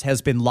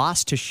has been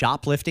lost to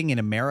shoplifting in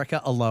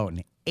America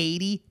alone.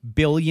 $80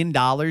 billion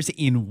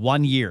in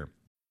 1 year.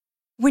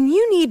 When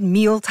you need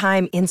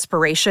mealtime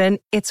inspiration,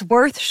 it's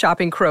worth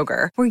shopping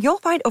Kroger, where you'll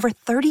find over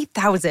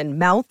 30,000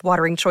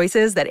 mouth-watering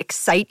choices that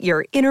excite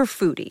your inner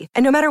foodie.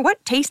 And no matter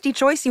what tasty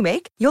choice you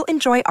make, you'll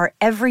enjoy our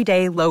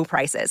everyday low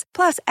prices,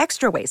 plus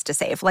extra ways to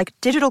save, like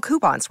digital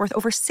coupons worth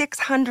over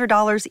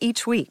 $600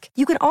 each week.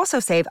 You can also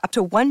save up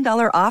to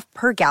 $1 off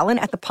per gallon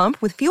at the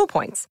pump with fuel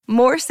points.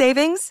 More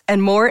savings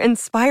and more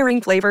inspiring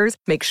flavors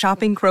make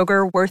shopping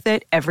Kroger worth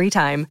it every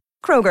time.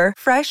 Kroger,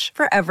 fresh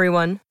for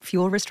everyone.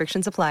 Fuel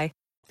restrictions apply.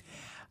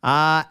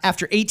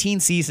 After 18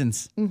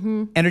 seasons,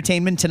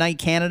 Entertainment Tonight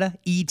Canada,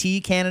 ET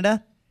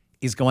Canada,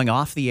 is going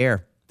off the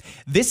air.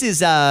 This is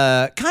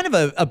kind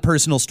of a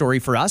personal story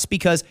for us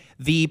because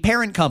the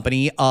parent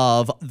company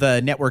of the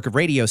network of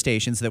radio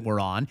stations that we're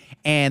on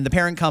and the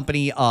parent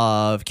company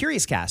of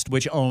Curious Cast,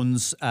 which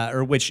owns,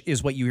 or which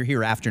is what you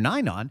hear After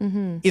 9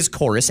 on, is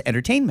Chorus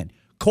Entertainment.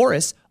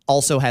 Chorus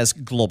also has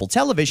Global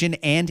Television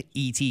and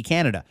ET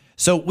Canada.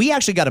 So we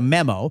actually got a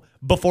memo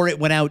before it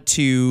went out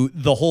to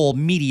the whole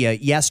media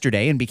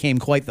yesterday and became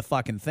quite the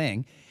fucking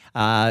thing.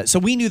 So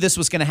we knew this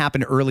was going to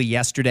happen early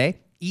yesterday.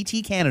 ET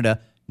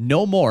Canada,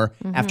 no more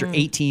after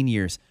 18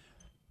 years.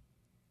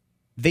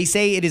 They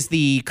say it is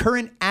the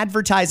current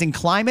advertising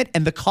climate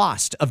and the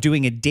cost of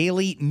doing a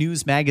daily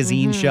news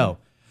magazine show.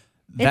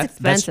 It's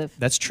expensive.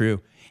 That's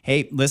true.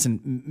 Hey,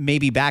 listen,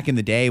 maybe back in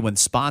the day when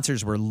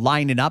sponsors were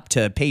lining up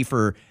to pay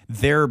for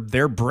their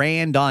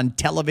brand on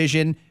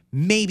television,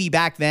 maybe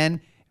back then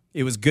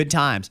it was good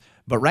times.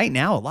 But right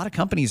now, a lot of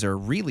companies are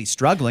really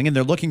struggling and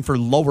they're looking for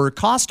lower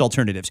cost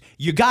alternatives.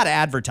 You got to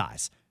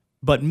advertise,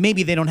 but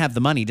maybe they don't have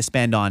the money to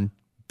spend on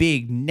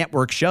big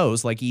network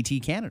shows like ET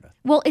Canada.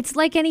 Well, it's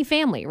like any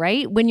family,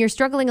 right? When you're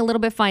struggling a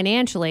little bit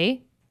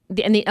financially,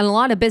 and a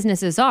lot of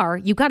businesses are,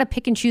 you got to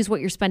pick and choose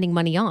what you're spending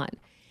money on.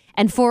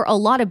 And for a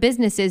lot of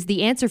businesses,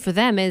 the answer for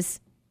them is,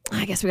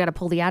 I guess we got to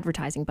pull the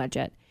advertising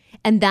budget.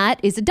 And that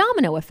is a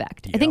domino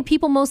effect. Yep. I think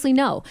people mostly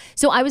know.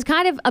 So I was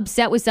kind of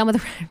upset with some of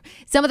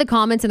the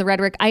comments and the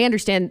rhetoric. I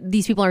understand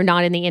these people are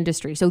not in the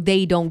industry, so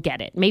they don't get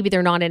it. Maybe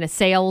they're not in a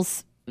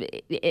sales.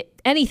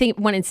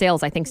 Anyone in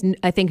sales, I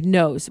think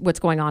knows what's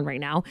going on right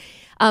now.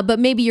 But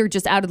maybe you're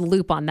just out of the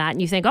loop on that,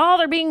 and you think, oh,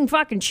 they're being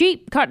fucking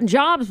cheap, cutting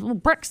jobs,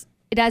 bricks.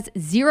 It has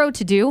zero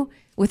to do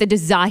with a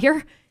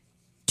desire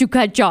to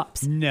cut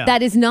jobs. No.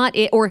 That is not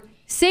it. Or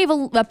save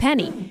a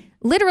penny.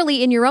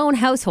 Literally in your own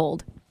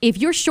household, if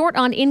you're short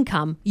on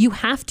income, you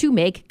have to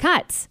make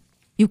cuts.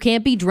 You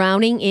can't be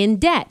drowning in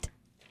debt.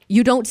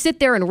 You don't sit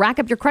there and rack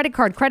up your credit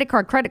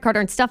card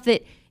on stuff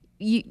that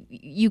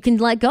you can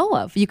let go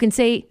of. You can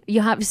say,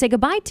 you have to say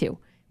goodbye to.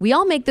 We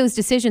all make those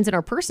decisions in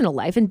our personal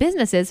life, and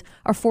businesses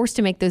are forced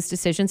to make those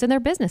decisions in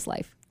their business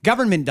life.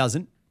 Government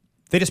doesn't.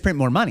 They just print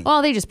more money.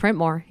 Oh, they just print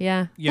more.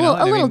 Yeah. You know,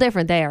 a little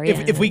different there.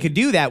 Yeah. If we could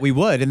do that, we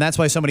would. And that's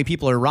why so many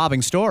people are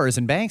robbing stores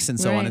and banks and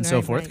so on and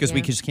so forth, because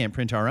we just can't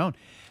print our own.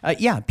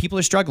 People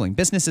are struggling.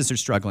 Businesses are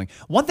struggling.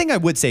 One thing I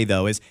would say,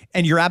 though, is,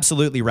 and you're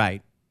absolutely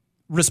right,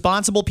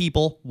 responsible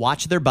people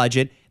watch their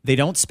budget. They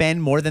don't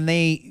spend more than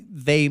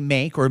they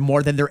make or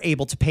more than they're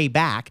able to pay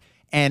back.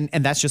 And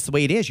that's just the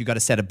way it is. You got to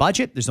set a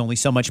budget. There's only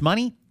so much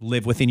money.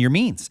 Live within your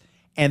means.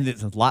 And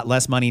there's a lot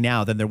less money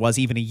now than there was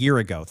even a year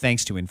ago,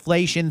 thanks to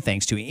inflation,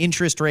 thanks to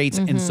interest rates,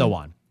 and so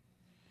on.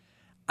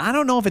 I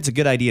don't know if it's a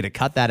good idea to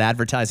cut that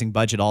advertising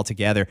budget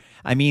altogether.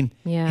 I mean,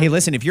 hey,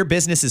 listen, if your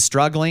business is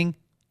struggling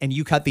and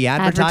you cut the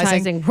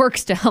advertising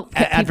works to help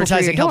get people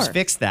advertising through your helps door.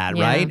 Fix that,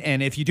 right?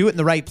 And if you do it in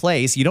the right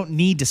place, you don't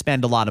need to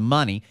spend a lot of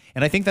money.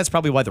 And I think that's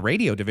probably why the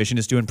radio division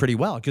is doing pretty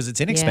well, because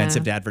it's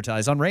inexpensive to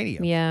advertise on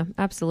radio. Yeah,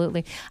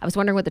 absolutely. I was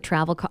wondering what the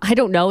travel I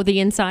don't know the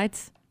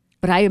insides,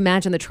 but I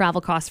imagine the travel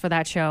costs for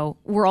that show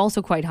were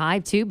also quite high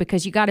too,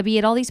 because you got to be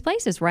at all these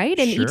places, right?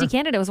 And Sure. ET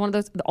Canada was one of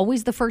those,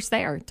 always the first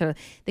there, to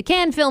the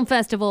Cannes Film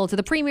Festival, to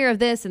the premiere of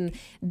this, and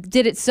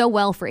did it so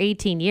well for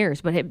 18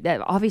 years. But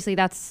obviously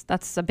that's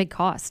a big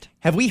cost.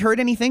 Have we heard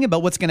anything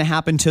about what's going to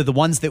happen to the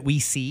ones that we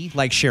see,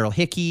 like Cheryl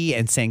Hickey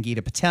and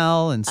Sangeeta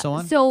Patel and so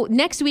on? So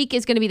next week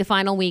is going to be the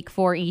final week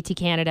for ET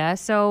Canada.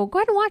 So go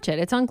ahead and watch it.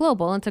 It's on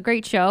Global. It's a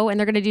great show. And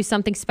they're going to do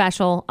something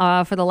special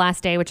for the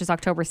last day, which is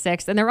October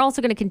 6th. And they're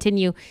also going to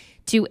continue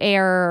to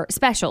air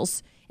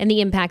specials and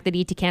the impact that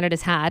ET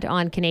Canada's had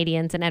on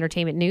Canadians and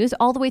entertainment news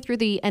all the way through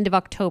the end of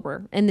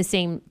October in the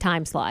same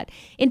time slot.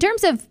 In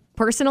terms of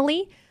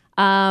personally,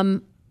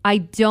 I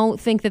don't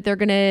think that they're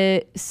going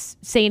to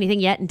say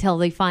anything yet until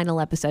the final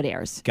episode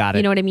airs. Got it.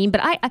 You know what I mean?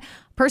 But I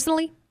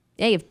personally,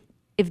 hey,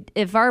 if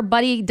if our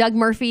buddy Doug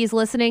Murphy is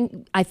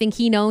listening, I think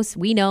he knows,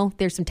 we know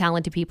there's some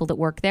talented people that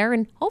work there,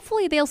 and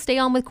hopefully they'll stay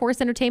on with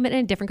Chorus Entertainment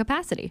in a different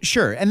capacity.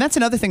 Sure. And that's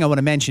another thing I want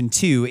to mention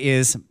too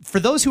is for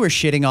those who are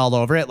shitting all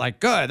over it, like,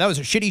 good, that was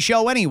a shitty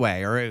show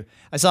anyway. Or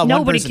I saw Nobody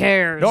one person,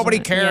 cares. Nobody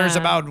cares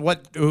about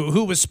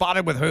who was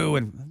spotted with who.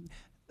 And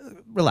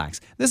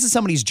relax. This is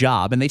somebody's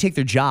job, and they take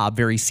their job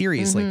very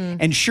seriously.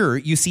 And sure,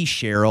 you see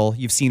Cheryl.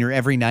 You've seen her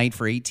every night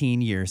for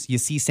 18 years. You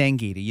see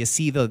Sangeeta. You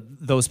see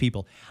those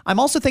people. I'm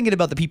also thinking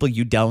about the people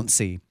you don't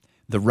see.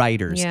 The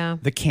writers,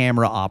 the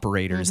camera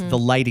operators, the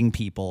lighting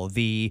people,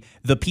 the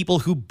people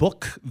who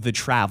book the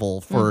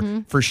travel for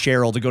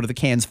Cheryl to go to the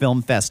Cannes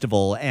Film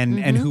Festival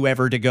and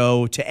whoever to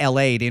go to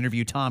LA to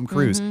interview Tom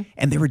Cruise.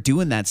 And they were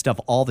doing that stuff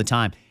all the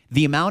time.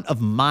 The amount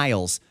of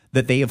miles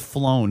that they have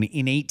flown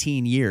in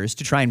 18 years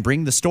to try and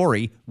bring the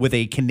story with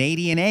a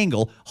Canadian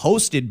angle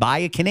hosted by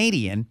a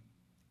Canadian,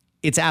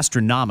 it's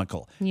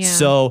astronomical. Yeah.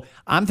 So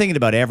I'm thinking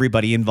about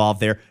everybody involved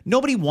there.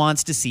 Nobody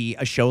wants to see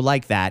a show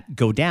like that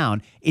go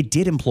down. It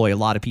did employ a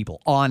lot of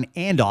people on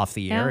and off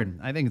the air, and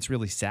I think it's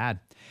really sad.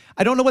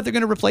 I don't know what they're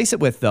going to replace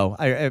it with, though.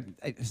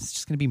 It's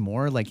just going to be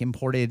more like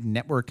imported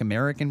network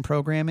American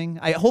programming.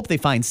 I hope they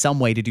find some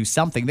way to do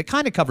something that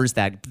kind of covers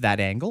that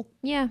angle.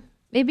 Yeah.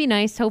 It'd be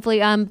nice, hopefully.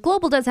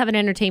 Global does have an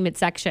entertainment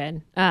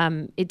section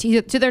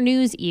to their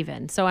news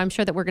even, so I'm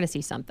sure that we're going to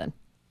see something.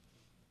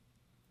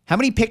 How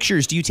many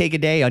pictures do you take a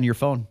day on your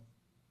phone?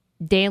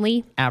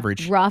 Daily.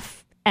 Average.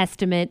 Rough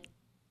estimate,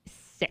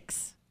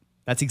 6.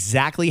 That's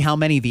exactly how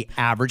many the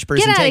average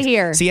person takes. Get out of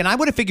here. See, and I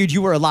would have figured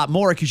you were a lot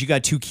more because you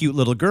got 2 cute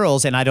little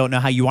girls, and I don't know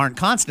how you aren't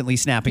constantly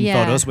snapping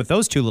photos with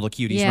those 2 little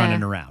cuties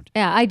running around.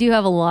 Yeah, I do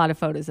have a lot of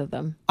photos of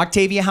them.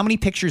 Octavia, how many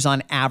pictures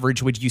on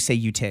average would you say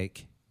you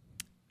take?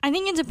 I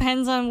think it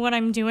depends on what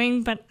I'm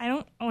doing, but I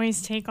don't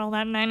always take all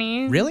that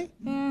many. Really?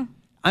 Yeah.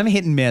 I'm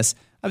hit and miss.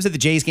 I was at the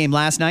Jays game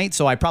last night,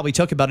 so I probably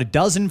took about a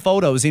dozen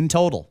photos in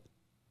total.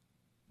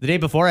 The day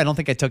before, I don't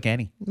think I took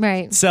any.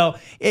 Right. So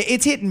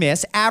it's hit and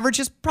miss. Average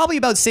is probably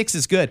about 6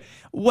 is good.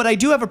 What I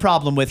do have a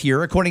problem with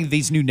here, according to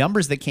these new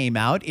numbers that came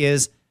out,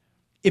 is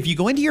if you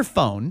go into your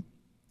phone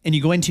and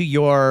you go into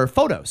your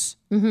photos,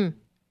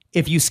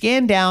 if you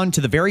scan down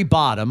to the very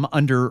bottom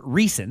under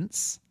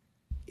recents,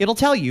 it'll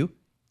tell you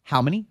how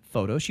many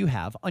photos you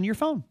have on your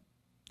phone.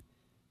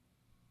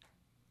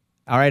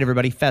 All right,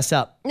 everybody, fess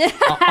up.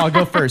 I'll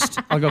go first.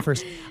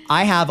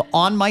 I have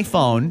on my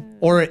phone,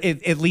 or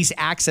at least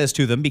access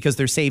to them because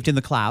they're saved in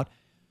the cloud,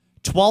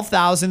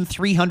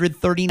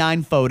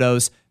 12,339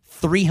 photos,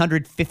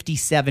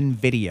 357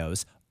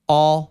 videos,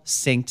 all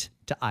synced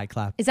to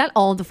iCloud. Is that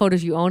all the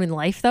photos you own in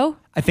life, though?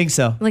 I think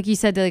so. Like you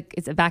said,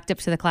 it's backed up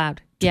to the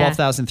cloud.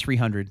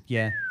 12,300,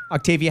 yeah.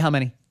 Octavia, how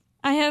many?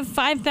 I have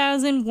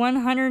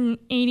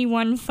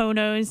 5,181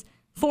 photos,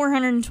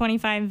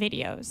 425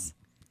 videos.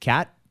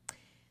 Kat?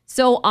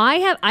 So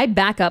I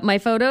back up my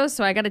photos,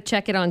 so I got to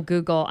check it on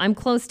Google. I'm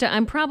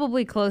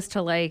probably close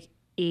to like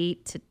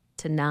 8,000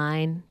 to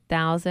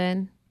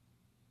 9,000.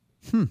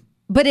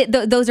 But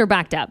those are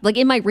backed up. Like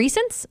in my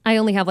recents, I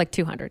only have like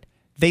 200.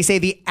 They say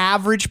the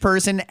average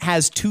person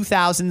has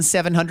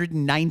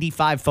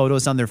 2,795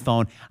 photos on their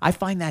phone. I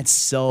find that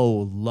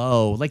so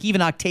low. Like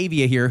even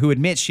Octavia here, who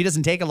admits she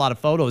doesn't take a lot of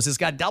photos, has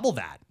got double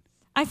that.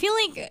 I feel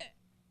like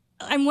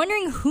I'm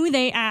wondering who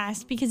they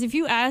asked, because if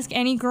you ask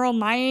any girl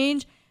my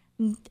age,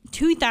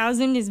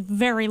 2,000 is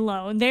very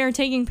low. They are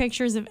taking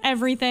pictures of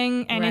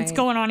everything, and it's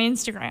going on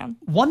Instagram.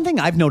 One thing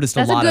I've noticed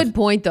That's a good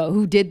point, though.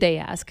 Who did they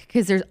ask?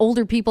 Because there's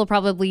older people,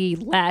 probably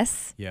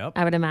less. Yep.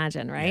 I would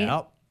imagine, right?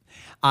 Yep.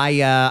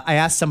 I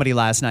asked somebody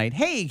last night,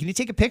 hey, can you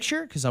take a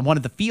picture? Because I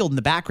wanted the field in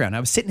the background. I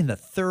was sitting in the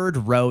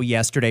 3rd row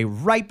yesterday,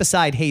 right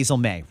beside Hazel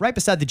May, right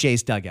beside the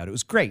Jays dugout. It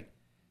was great.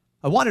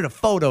 I wanted a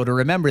photo to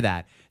remember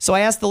that. So I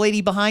asked the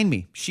lady behind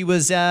me. She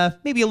was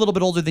maybe a little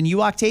bit older than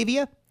you,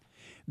 Octavia.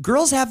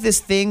 Girls have this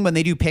thing when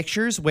they do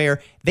pictures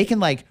where they can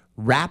like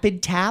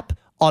rapid tap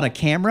on a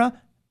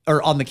camera or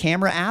on the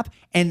camera app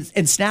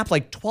and snap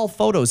like 12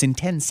 photos in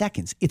 10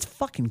 seconds. It's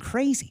fucking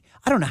crazy.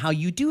 I don't know how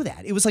you do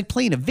that. It was like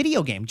playing a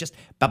video game, just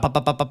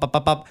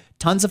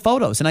tons of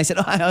photos. And I said,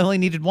 oh, I only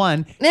needed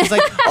one. She's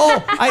like,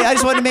 oh, I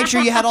just wanted to make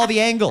sure you had all the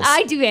angles.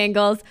 I do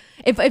angles.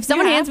 If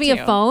someone hands me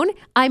a phone,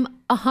 I'm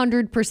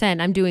 100%.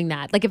 I'm doing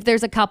that. Like if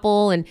there's a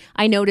couple and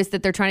I notice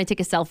that they're trying to take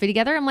a selfie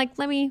together, I'm like,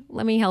 let me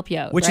help you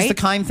out. Which is the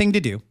kind thing to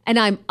do. And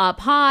I'm up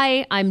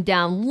high, I'm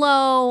down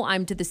low,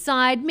 I'm to the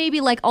side.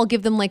 Maybe like I'll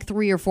give them like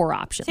 3 or 4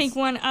 options. Take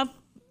one up.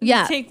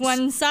 Yeah. Take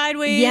one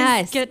sideways.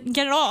 Yes. Get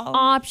it all.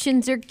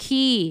 Options are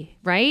key,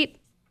 right?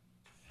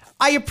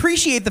 I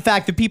appreciate the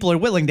fact that people are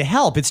willing to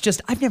help. It's just,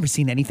 I've never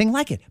seen anything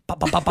like it.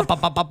 And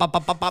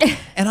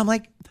I'm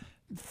like,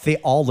 they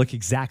all look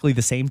exactly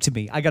the same to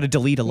me. I got to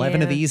delete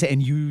 11 of these,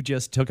 and you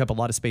just took up a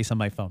lot of space on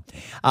my phone.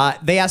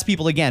 They ask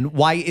people again,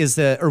 why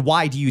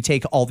do you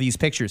take all these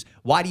pictures?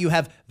 Why do you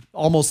have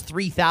almost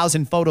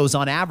 3,000 photos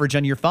on average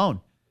on your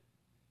phone?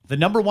 The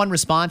number one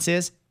response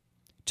is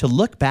to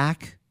look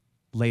back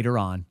later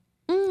on.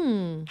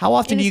 How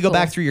often do you go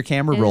back through your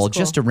camera roll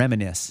just to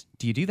reminisce?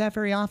 Do you do that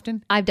very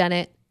often? I've done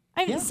it.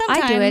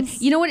 Sometimes. I do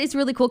it. You know what? It's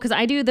really cool because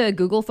I do the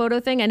Google photo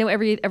thing. I know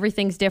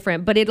everything's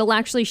different, but it'll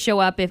actually show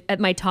up at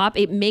my top.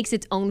 It makes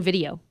its own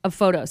video of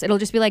photos. It'll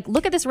just be like,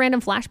 look at this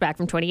random flashback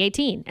from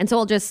 2018. And so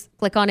I'll just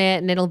click on it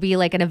and it'll be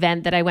like an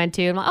event that I went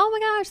to. And I'm like, oh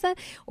my gosh,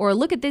 or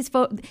look at this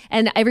photo.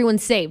 And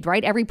everyone's saved,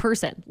 right? Every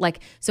person.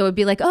 So it'd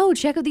be like, oh,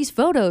 check out these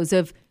photos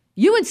of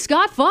you and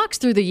Scott Fox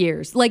through the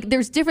years.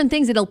 There's different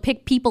things that'll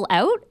pick people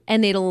out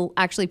and it'll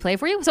actually play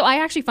for you. So I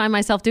actually find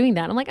myself doing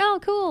that. I'm like, oh,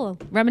 cool.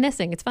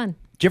 Reminiscing. It's fun.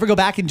 Do you ever go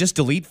back and just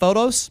delete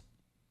photos?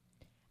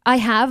 I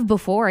have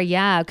before,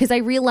 yeah. Because I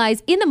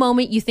realize in the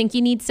moment you think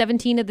you need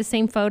 17 of the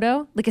same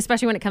photo,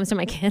 especially when it comes to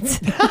my kids.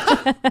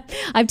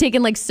 I've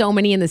taken so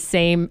many in the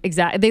same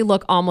exact, they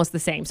look almost the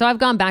same. So I've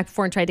gone back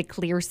before and tried to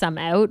clear some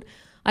out.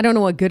 I don't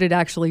know what good it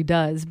actually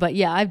does, but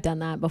yeah, I've done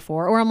that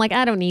before. Or I'm like,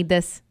 I don't need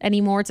this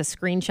anymore. It's a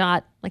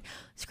screenshot.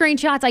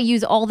 Screenshots I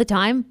use all the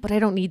time, but I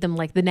don't need them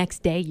the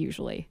next day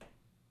usually.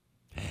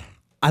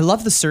 I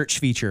love the search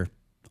feature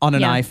on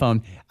an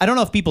iPhone. I don't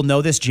know if people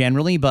know this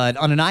generally, but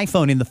on an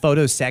iPhone in the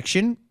photos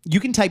section, you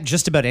can type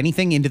just about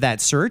anything into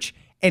that search,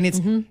 and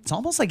it's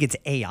almost like it's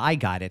AI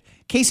guided.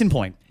 Case in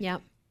point. Yeah.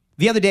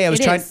 The other day I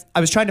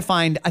was trying to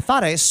find,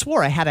 I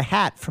swore I had a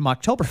hat from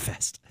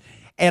Oktoberfest.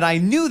 And I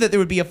knew that there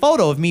would be a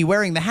photo of me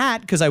wearing the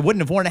hat because I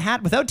wouldn't have worn a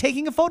hat without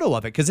taking a photo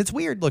of it because it's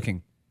weird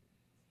looking.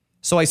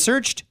 So I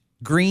searched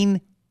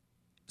green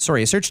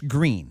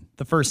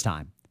the first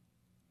time.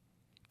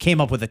 Came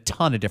up with a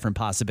ton of different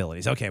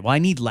possibilities. Okay, well, I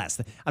need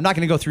less. I'm not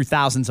going to go through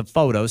thousands of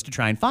photos to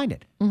try and find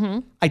it.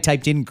 I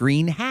typed in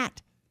green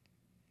hat.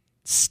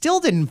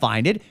 Still didn't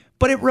find it,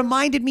 but it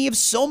reminded me of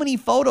so many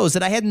photos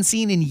that I hadn't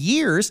seen in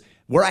years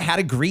where I had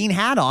a green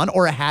hat on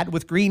or a hat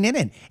with green in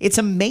it. It's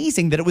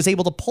amazing that it was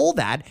able to pull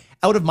that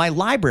out of my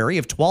library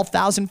of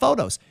 12,000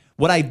 photos.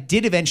 What I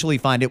did eventually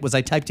find it was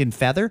I typed in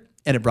feather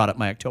and it brought up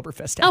my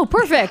Oktoberfest hat. Oh,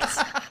 perfect.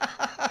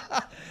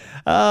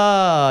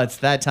 Oh, it's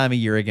that time of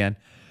year again.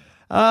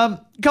 A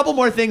couple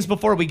more things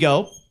before we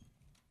go.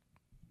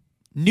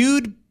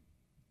 Nude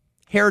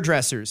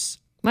hairdressers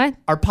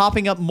are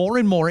popping up more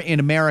and more in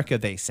America,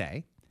 they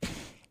say.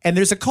 And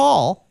there's a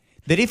call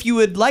that if you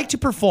would like to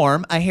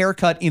perform a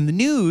haircut in the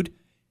nude,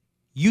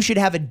 you should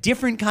have a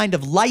different kind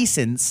of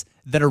license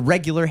than a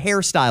regular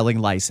hairstyling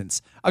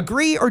license.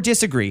 Agree or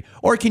disagree?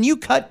 Or can you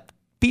cut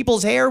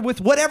people's hair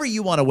with whatever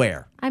you want to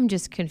wear? I'm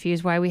just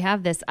confused why we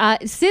have this.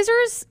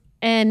 Scissors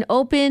and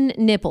open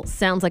nipples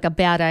sounds like a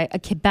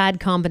bad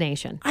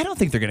combination. I don't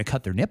think they're going to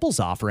cut their nipples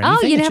off or anything.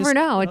 Oh, you never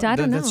know. I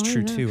don't know. That's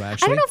true too,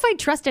 actually. I don't know if I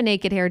trust a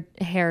naked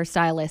hair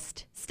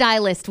stylist.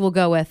 Stylist we'll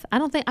go with. I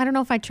don't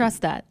know if I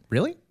trust that.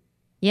 Really?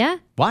 Yeah?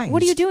 Why?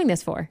 What are you doing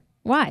this for?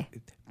 Why?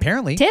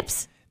 Apparently.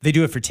 Tips? They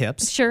do it for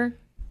tips. Sure.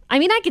 I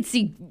mean, I could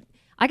see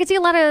a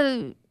lot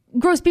of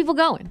gross people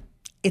going.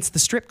 It's the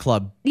strip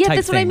club Yeah, type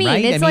that's what thing, I mean.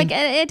 right? It's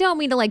I don't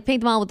mean to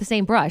paint them all with the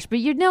same brush, but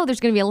there's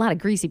going to be a lot of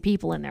greasy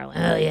people in there.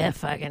 Oh yeah,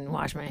 fucking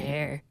wash my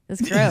hair.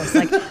 That's gross.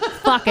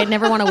 Fuck, I'd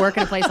never want to work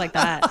in a place like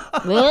that.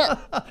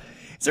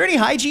 Is there any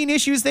hygiene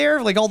issues there?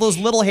 All those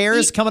little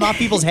hairs coming off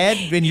people's head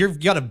and you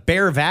got a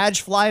bare vag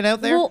flying out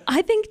there? Well,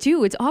 I think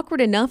too, it's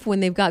awkward enough when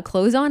they've got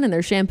clothes on and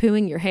they're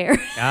shampooing your hair. Oh,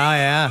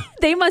 yeah.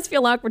 They must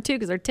feel awkward too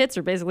because their tits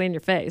are basically in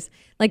your face.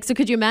 So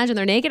could you imagine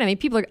they're naked? I mean,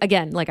 people are,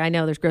 again, I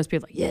know there's gross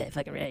people yeah,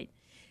 fucking right.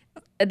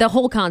 The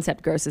whole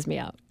concept grosses me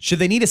out. Should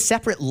they need a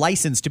separate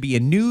license to be a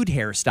nude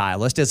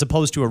hairstylist as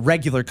opposed to a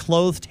regular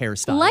clothed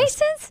hairstylist?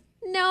 License?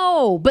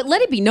 No, but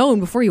let it be known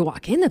before you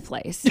walk in the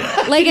place.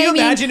 Can you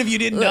imagine if you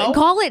didn't know?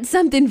 Call it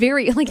something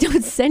very,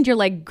 don't send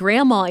your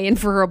grandma in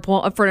for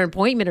an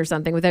appointment or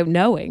something without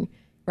knowing,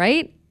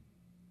 right?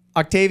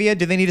 Octavia,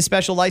 do they need a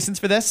special license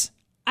for this?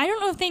 I don't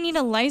know if they need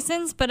a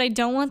license, but I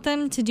don't want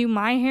them to do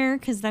my hair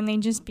because then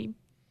they'd just be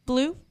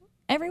blue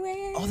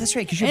everywhere. Oh, that's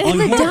right. Because you're And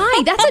blue the hair.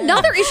 dye. That's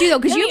another issue though,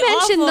 because That'd you be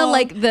mentioned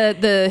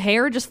awful. the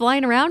hair just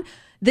flying around.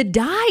 The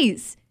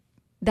dyes.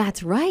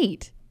 That's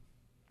right.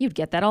 You'd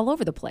get that all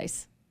over the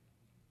place.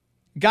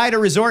 Guy at a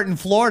resort in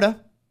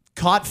Florida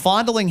caught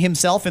fondling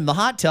himself in the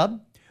hot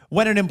tub.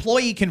 When an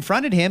employee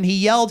confronted him, he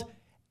yelled,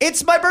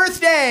 "It's my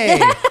birthday!"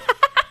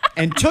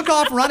 and took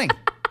off running.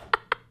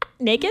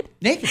 Naked?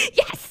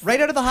 Yes.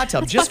 Right out of the hot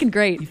tub. That's fucking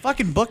great. He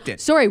fucking booked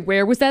it. Sorry,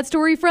 where was that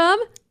story from?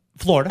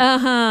 Florida.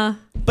 Uh-huh.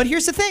 But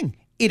here's the thing.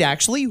 It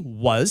actually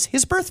was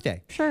his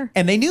birthday. Sure.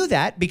 And they knew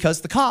that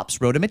because the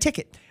cops wrote him a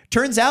ticket.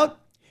 Turns out,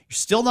 you're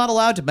still not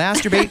allowed to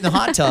masturbate in the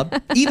hot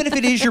tub, even if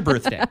it is your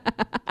birthday.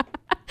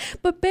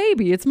 But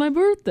baby, it's my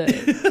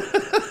birthday.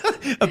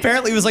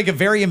 Apparently, it was a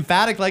very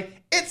emphatic,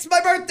 it's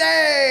my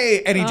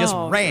birthday! And he just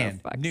Oh, ran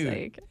for fuck's nude.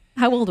 sake.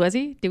 How old was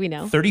he? Do we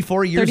know?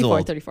 34 years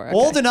old. 34, okay.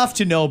 Old enough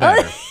to know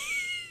better.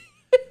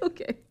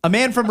 Okay. A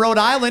man from Rhode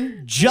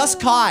Island just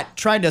caught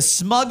trying to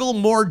smuggle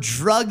more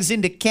drugs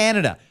into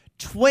Canada.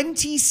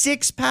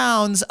 26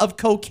 pounds of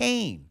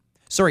cocaine.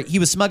 Sorry, he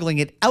was smuggling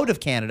it out of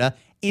Canada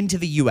into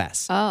the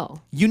U.S. Oh.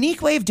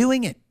 Unique way of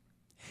doing it.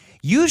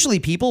 Usually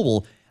people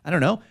will,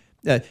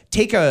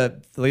 take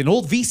an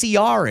old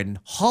VCR and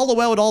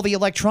hollow out all the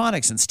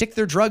electronics and stick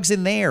their drugs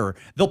in there.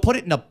 They'll put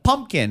it in a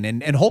pumpkin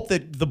and hope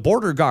that the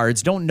border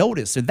guards don't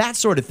notice or that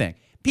sort of thing.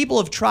 People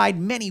have tried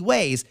many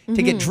ways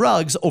to get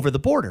drugs over the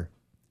border.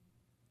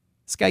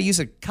 This guy used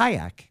a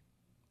kayak.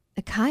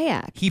 A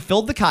kayak? He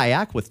filled the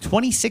kayak with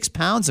 26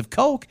 pounds of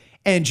coke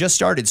and just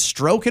started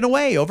stroking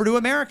away over to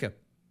America.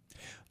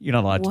 You're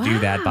not allowed to do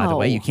that, by the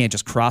way. You can't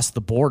just cross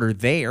the border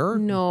there.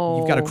 No.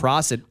 You've got to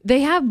cross it.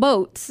 They have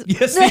boats.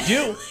 Yes, they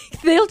do.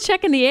 They'll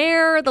check in the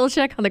air. They'll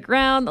check on the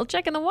ground. They'll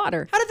check in the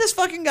water. How did this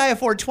fucking guy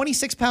afford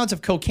 26 pounds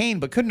of cocaine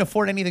but couldn't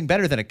afford anything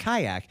better than a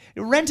kayak?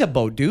 Rent a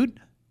boat, dude.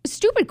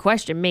 Stupid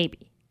question,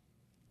 maybe.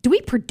 Do we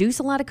produce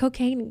a lot of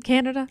cocaine in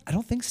Canada? I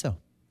don't think so.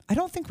 I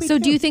don't think we So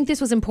do you think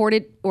this was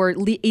imported or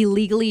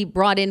illegally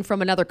brought in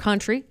from another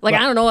country? Like,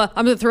 Well, I don't know.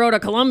 I'm going to throw out a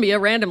Colombia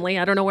randomly.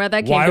 I don't know where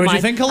that came to mind. Why would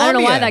you think I don't know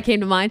why Colombia? that came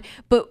to mind.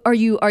 But are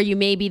you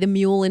maybe the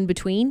mule in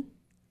between?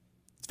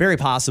 It's very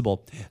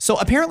possible. So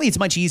apparently it's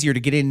much easier to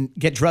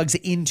get drugs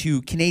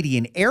into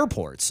Canadian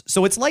airports.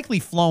 So it's likely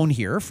flown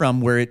here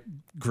from where it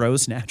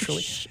grows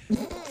naturally.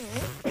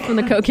 From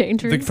the cocaine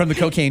tree? From the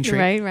cocaine tree.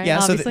 Right, Yeah,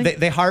 obviously. so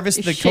they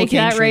harvest the Shake cocaine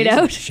that right trees,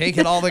 out. Shake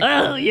it all the...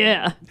 Oh,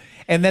 yeah.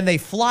 And then they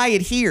fly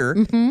it here,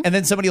 and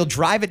then somebody will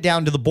drive it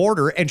down to the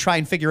border and try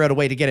and figure out a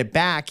way to get it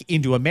back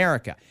into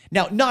America.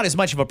 Now, not as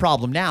much of a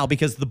problem now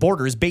because the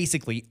border is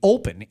basically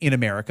open in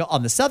America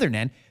on the southern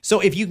end. So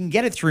if you can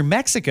get it through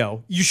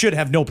Mexico, you should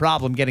have no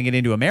problem getting it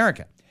into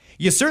America.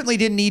 You certainly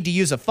didn't need to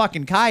use a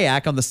fucking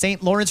kayak on the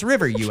St. Lawrence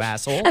River, you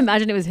asshole.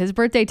 Imagine it was his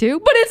birthday too,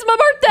 but it's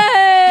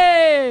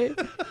my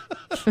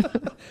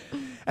birthday!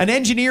 An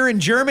engineer in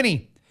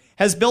Germany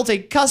has built a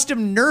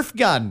custom Nerf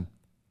gun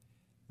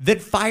that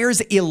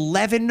fires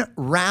 11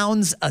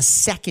 rounds a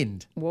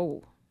second.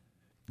 Whoa.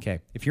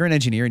 Okay, if you're an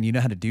engineer and you know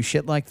how to do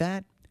shit like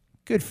that,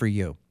 good for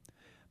you.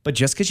 But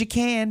just because you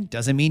can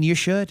doesn't mean you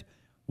should.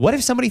 What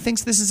if somebody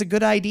thinks this is a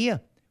good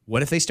idea?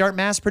 What if they start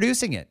mass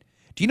producing it?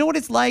 Do you know what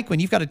it's like when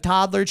you've got a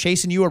toddler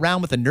chasing you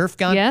around with a Nerf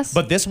gun? Yes.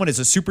 But this one is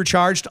a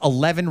supercharged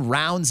 11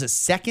 rounds a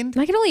second?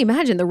 I can only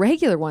imagine the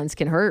regular ones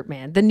can hurt,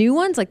 man. The new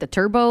ones, like the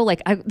turbo, my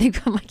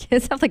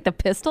kids have like the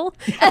pistol.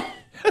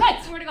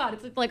 I swear to God,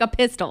 it's like a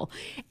pistol.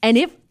 And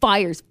it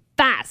fires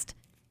fast.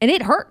 And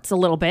it hurts a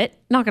little bit,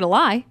 not going to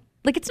lie.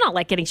 Like, it's not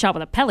like getting shot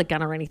with a pellet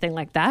gun or anything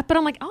like that. But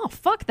I'm like, oh,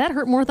 fuck, that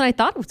hurt more than I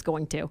thought it was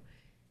going to.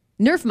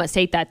 Nerf must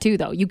hate that too,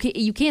 though. You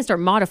can't start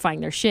modifying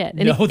their shit.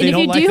 And No, they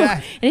don't like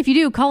that. And if you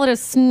do, call it a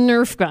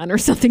Snurf gun or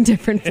something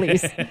different,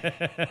 please.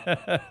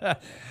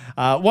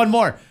 One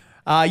more.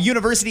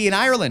 University in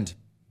Ireland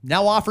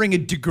now offering a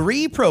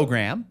degree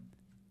program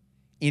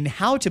in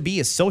how to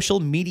be a social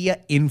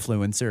media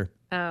influencer.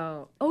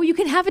 Oh, you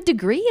can have a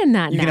degree in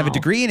that now. You can have a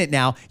degree in it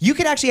now. You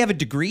could actually have a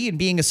degree in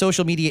being a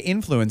social media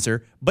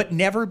influencer, but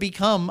never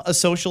become a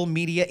social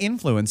media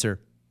influencer.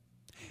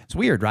 It's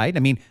weird, right? I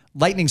mean,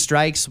 lightning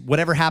strikes,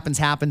 whatever happens.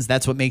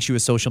 That's what makes you a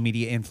social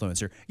media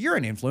influencer. You're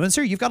an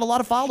influencer. You've got a lot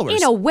of followers.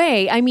 In a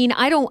way, I mean,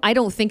 I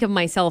don't think of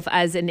myself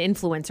as an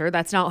influencer.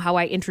 That's not how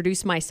I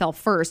introduce myself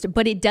first,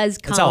 but it does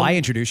come. That's how I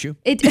introduce you.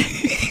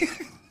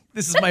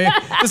 This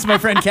is my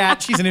friend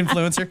Kat. She's an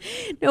influencer.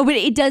 No, but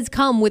it does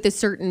come with a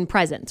certain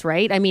presence,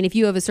 right? I mean, if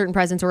you have a certain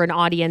presence or an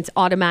audience,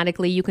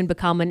 automatically you can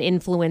become an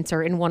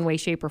influencer in one way,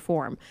 shape, or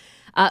form.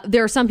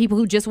 There are some people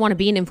who just want to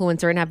be an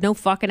influencer and have no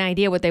fucking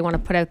idea what they want to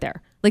put out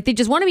there. Like, they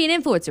just want to be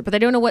an influencer, but they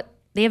don't know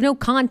they have no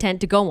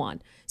content to go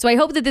on. So I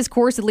hope that this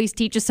course at least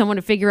teaches someone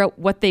to figure out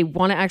what they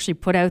want to actually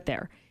put out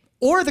there.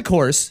 Or the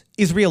course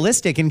is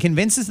realistic and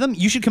convinces them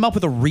you should come up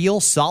with a real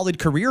solid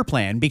career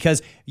plan,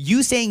 because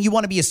you saying you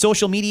want to be a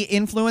social media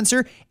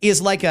influencer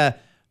is like a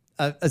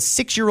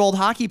 6-year-old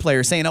hockey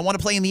player saying, I want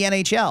to play in the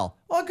NHL.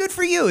 Well, good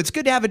for you. It's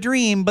good to have a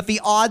dream, but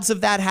the odds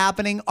of that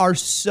happening are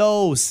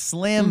so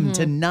slim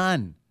to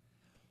none.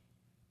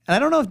 And I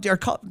don't know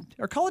if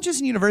are colleges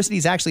and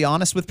universities actually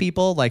honest with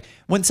people? Like,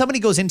 when somebody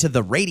goes into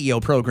the radio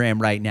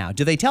program right now,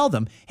 do they tell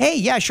them, hey,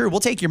 yeah, sure, we'll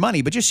take your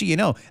money, but just so you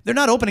know, they're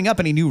not opening up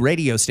any new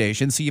radio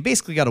stations, so you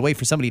basically got to wait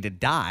for somebody to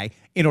die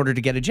in order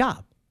to get a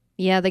job.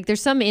 Yeah, like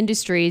there's some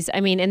industries, I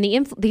mean, and the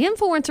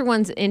influencer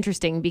one's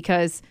interesting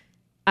because,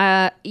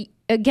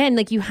 again,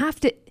 like you have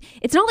to,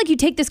 it's not like you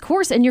take this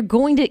course and you're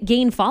going to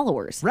gain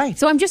followers. Right.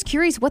 So I'm just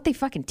curious what they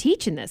fucking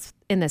teach in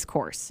this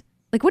course.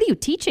 Like, what are you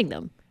teaching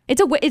them?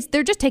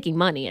 They're just taking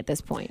money at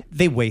this point.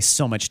 They waste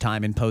so much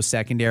time in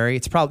post-secondary.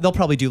 They'll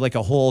probably do like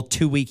a whole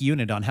 2-week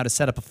unit on how to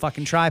set up a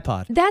fucking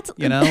tripod.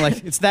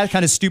 Like it's that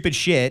kind of stupid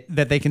shit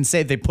that they can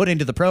say they put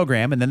into the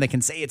program, and then they can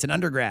say it's an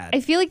undergrad.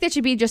 I feel like that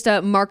should be just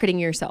a marketing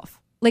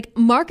yourself. Like,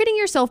 marketing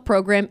yourself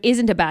program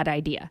isn't a bad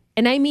idea.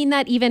 And I mean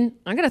that even,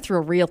 I'm going to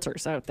throw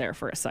realtors out there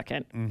for a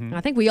second. Mm-hmm.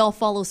 I think we all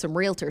follow some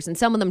realtors, and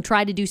some of them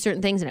try to do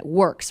certain things and it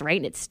works, right?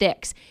 And it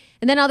sticks.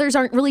 And then others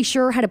aren't really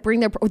sure how to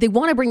they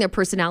want to bring their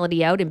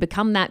personality out and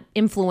become that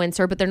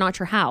influencer, but they're not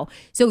sure how.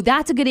 So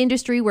that's a good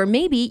industry where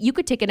maybe you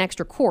could take an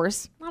extra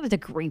course, not a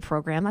degree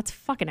program, that's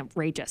fucking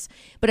outrageous,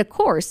 but a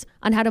course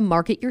on how to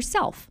market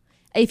yourself.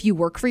 If you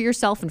work for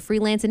yourself and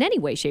freelance in any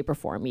way, shape, or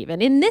form,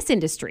 even in this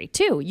industry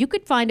too, you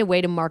could find a way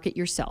to market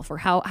yourself. Or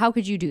how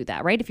could you do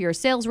that, right? If you're a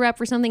sales rep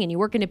for something and you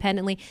work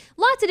independently,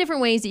 lots of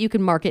different ways that you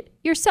can market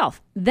yourself.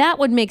 That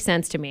would make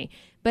sense to me.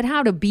 But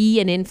how to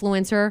be an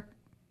influencer,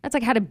 That's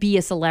like how to be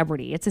a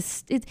celebrity. What's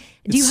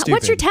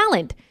stupid. your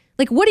talent?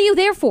 Like, what are you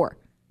there for?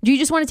 Do you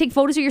just want to take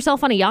photos of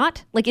yourself on a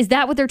yacht? Like, is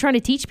that what they're trying to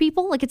teach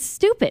people? Like, it's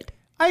stupid.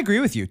 I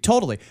agree with you,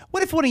 totally.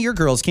 What if one of your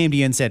girls came to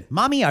you and said,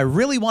 Mommy, I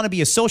really want to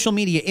be a social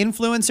media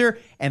influencer,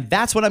 and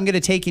that's what I'm going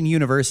to take in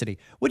university?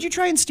 Would you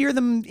try and steer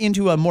them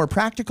into a more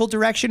practical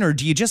direction, or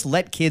do you just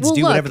let kids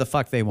do whatever the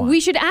fuck they want?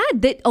 We should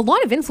add that a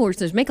lot of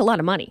influencers make a lot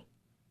of money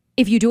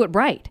if you do it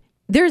right.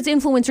 There's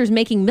influencers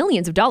making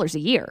millions of dollars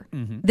a year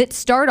that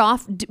start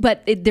off,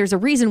 but there's a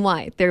reason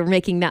why they're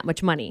making that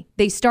much money.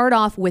 They start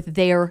off with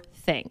their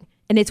thing,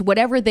 and it's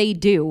whatever they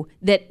do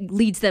that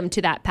leads them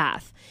to that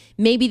path.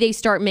 Maybe they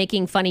start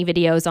making funny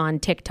videos on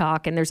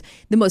TikTok, and there's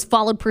the most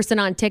followed person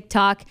on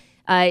TikTok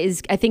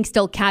is, I think,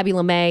 still Cabby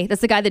LeMay.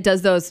 That's the guy that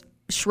does those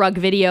shrug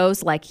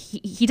videos. Like,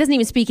 he doesn't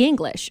even speak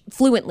English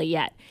fluently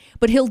yet,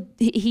 but he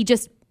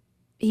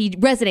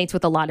resonates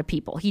with a lot of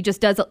people. He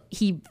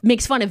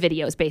makes fun of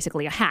videos,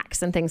 basically,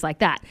 hacks and things like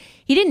that.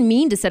 He didn't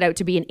mean to set out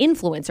to be an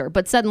influencer,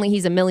 but suddenly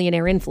he's a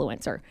millionaire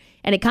influencer,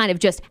 and it kind of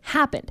just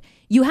happened.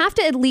 You have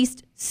to at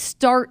least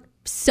start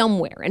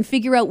somewhere and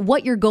figure out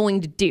what you're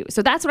going to do.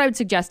 So that's what I would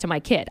suggest to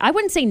my kid. I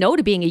wouldn't say no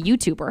to being a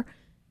YouTuber.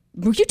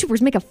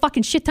 YouTubers make a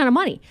fucking shit ton of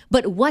money,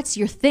 but what's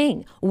your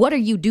thing? What are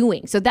you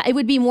doing? So that it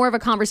would be more of a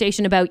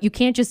conversation about, you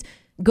can't just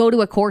go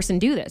to a course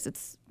and do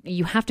this.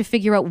 You have to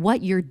figure out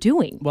what you're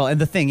doing. Well, and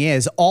the thing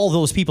is, all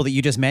those people that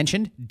you just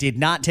mentioned did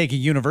not take a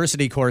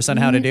university course on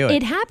how to do it.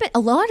 It happened.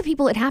 A lot of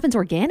people, it happens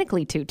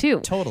organically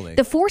too. Totally.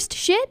 The forced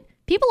shit,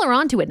 people are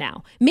onto it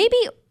now.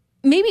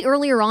 Maybe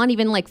earlier on,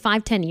 even like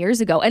 5-10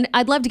 years ago, and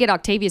I'd love to get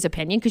Octavia's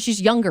opinion because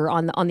she's younger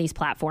on these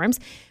platforms.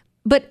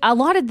 But a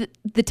lot of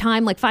the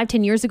time, like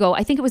 5-10 years ago,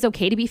 I think it was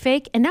okay to be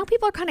fake. And now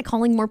people are kind of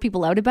calling more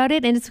people out about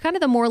it. And it's kind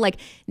of the more like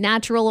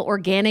natural,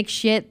 organic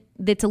shit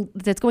that's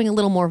going a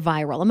little more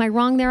viral. Am I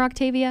wrong there,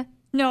 Octavia?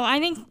 No, I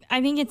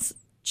think it's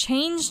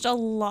changed a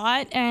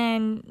lot.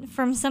 And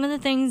from some of the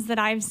things that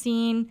I've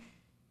seen,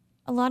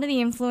 a lot of the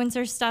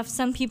influencer stuff,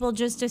 some people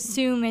just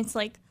assume it's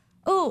like,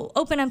 oh,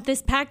 open up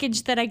this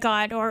package that I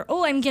got, or,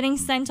 oh, I'm getting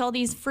sent all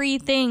these free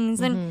things.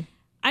 And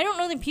I don't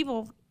know that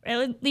people,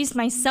 at least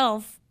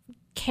myself,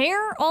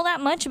 care all that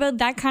much about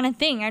that kind of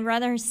thing. I'd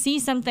rather see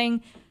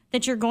something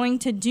that you're going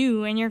to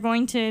do and you're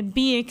going to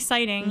be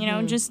exciting. You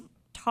know, just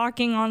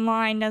talking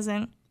online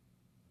doesn't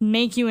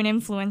make you an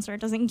influencer.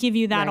 It doesn't give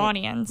you that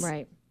audience.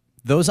 Right.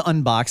 Those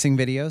unboxing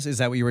videos, is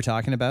that what you were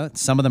talking about?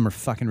 Some of them are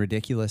fucking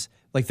ridiculous.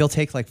 Like, they'll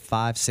take like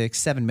 5, 6,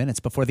 7 minutes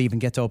before they even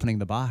get to opening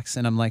the box.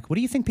 And I'm like, what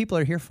do you think people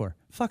are here for?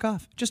 Fuck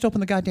off. Just open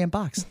the goddamn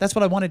box. That's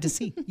what I wanted to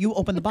see. You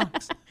open the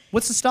box.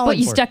 What's the stalling What,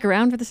 you for? stuck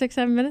around for the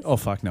 6-7 minutes? Oh,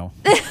 fuck no.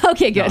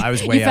 Okay, good. No, I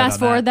was way you out fast on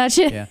forward that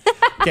shit? Yeah.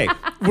 Okay,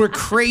 we're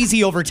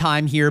crazy over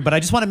time here, but I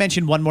just want to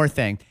mention one more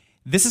thing.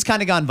 This has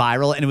kind of gone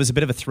viral, and it was a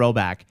bit of a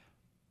throwback.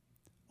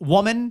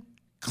 Woman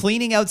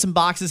cleaning out some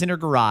boxes in her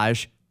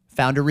garage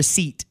found a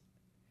receipt.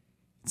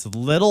 It's a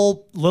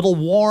little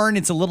worn.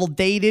 It's a little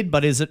dated,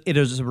 but it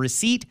is a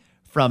receipt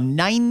from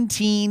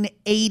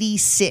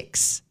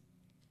 1986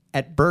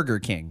 at Burger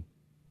King.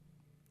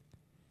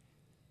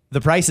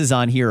 The prices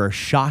on here are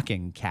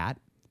shocking, Kat.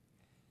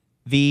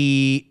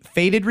 The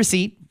faded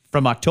receipt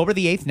from October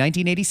the 8th,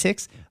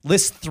 1986,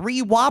 lists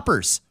 3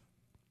 Whoppers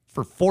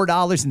for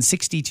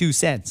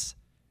 $4.62.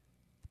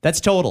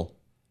 That's total.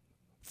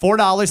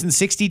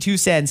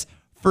 $4.62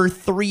 for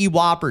 3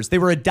 Whoppers. They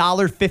were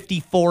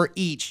 $1.54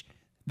 each.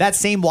 That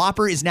same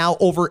Whopper is now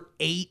over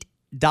 $8.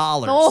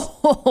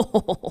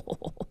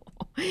 Oh,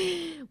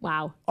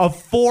 wow. A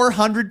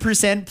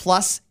 400%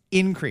 plus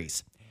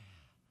increase.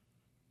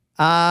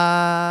 Fries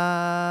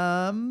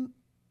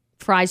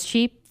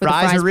cheap?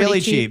 Fries are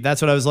really cheap.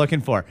 That's what I was looking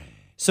for.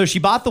 So she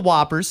bought the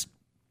Whoppers.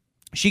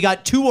 She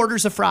got 2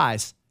 orders of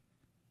fries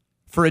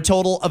for a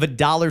total of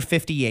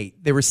 $1.58.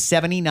 They were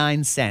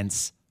 79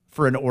 cents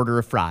for an order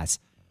of fries.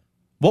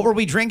 What were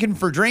we drinking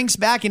for drinks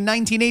back in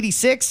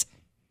 1986?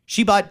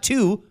 She bought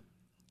 2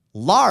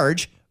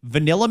 large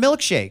vanilla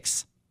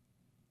milkshakes.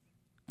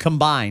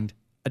 Combined,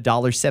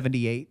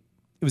 $1.78.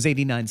 It was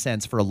 89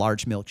 cents for a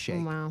large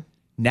milkshake. Oh, wow.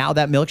 Now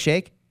that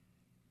milkshake,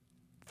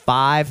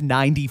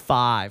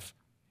 $5.95.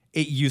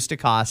 It used to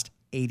cost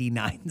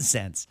 89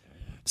 cents.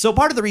 So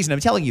part of the reason I'm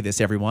telling you this,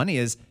 everyone,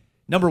 is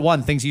number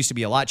one, things used to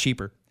be a lot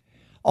cheaper.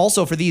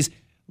 Also, for these...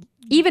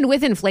 Even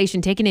with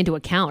inflation taken into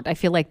account, I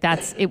feel like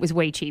it was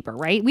way cheaper,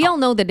 right? We all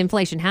know that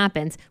inflation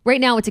happens. Right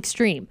now, it's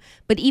extreme.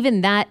 But even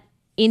that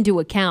into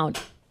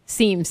account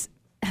seems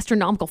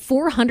astronomical.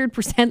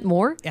 400%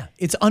 more? Yeah,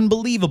 it's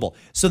unbelievable.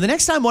 So the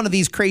next time one of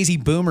these crazy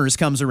boomers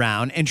comes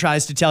around and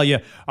tries to tell you,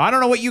 I don't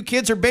know what you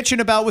kids are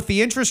bitching about with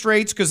the interest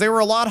rates because they were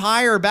a lot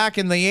higher back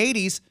in the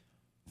 80s.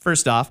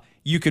 First off,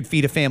 you could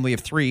feed a family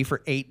of 3 for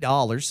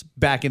 $8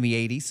 back in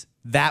the 80s.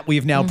 That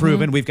we've now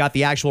proven. We've got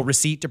the actual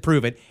receipt to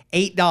prove it.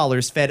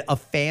 $8 fed a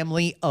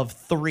family of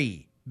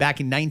 3 back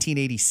in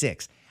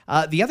 1986.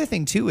 The other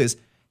thing, too, is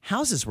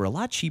houses were a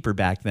lot cheaper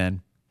back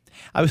then.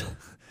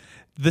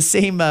 The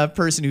same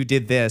person who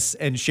did this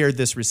and shared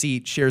this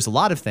receipt shares a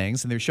lot of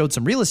things, and they showed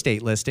some real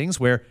estate listings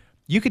where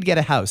you could get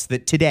a house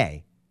that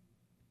today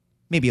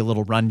maybe a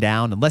little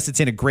rundown. Unless it's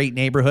in a great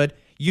neighborhood,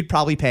 you'd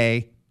probably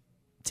pay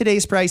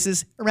today's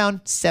prices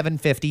around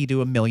 $750,000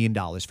 to $1 million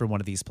for one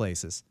of these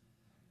places.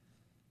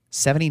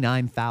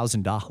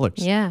 $79,000.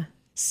 Yeah.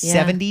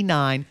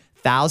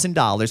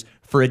 $79,000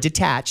 for a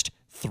detached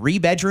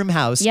 3-bedroom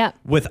house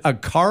with a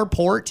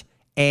carport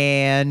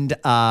and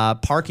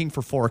parking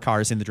for 4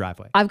 cars in the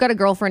driveway. I've got a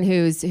girlfriend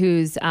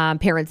whose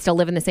parents still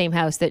live in the same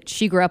house that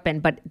she grew up in,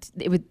 but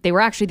they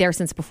were actually there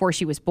since before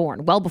she was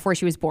born, well before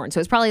she was born. So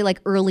it's probably like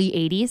early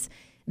 80s.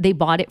 They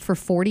bought it for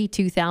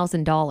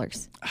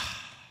 $42,000.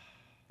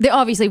 They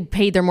obviously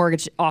paid their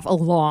mortgage off a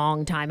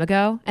long time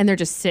ago, and they're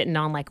just sitting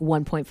on like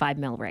 1.5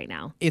 mil right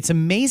now. It's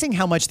amazing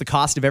how much the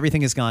cost of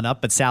everything has gone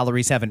up, but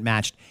salaries haven't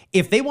matched.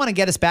 If they want to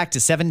get us back to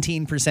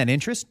 17%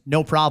 interest,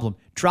 no problem.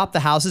 Drop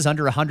the houses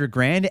under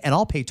 $100,000 and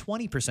I'll pay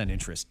 20%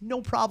 interest. No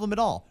problem at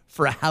all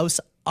for a house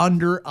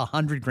under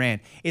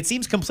 $100,000. It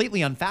seems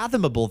completely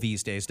unfathomable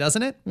these days,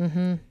 doesn't it?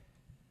 Mm-hmm.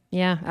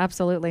 Yeah,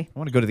 absolutely. I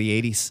want to go to the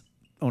 80s.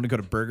 I want to go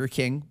to Burger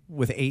King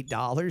with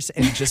 $8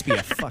 and just be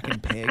a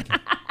fucking pig.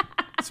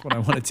 That's what I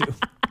want to do.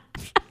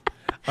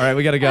 All right,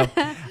 we got to go.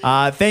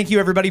 Thank you,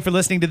 everybody, for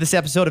listening to this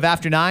episode of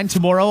After 9.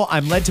 Tomorrow,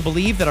 I'm led to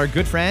believe that our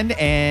good friend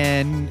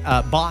and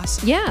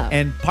boss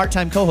and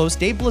part-time co-host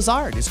Dave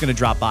Blizzard is going to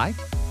drop by.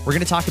 We're going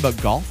to talk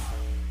about golf.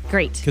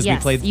 Great. Because we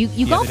played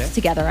you golfed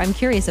together. I'm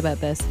curious about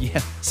this.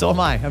 Yeah, so am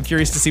I. I'm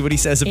curious to see what he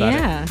says about it.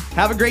 Yeah.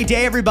 Have a great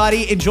day,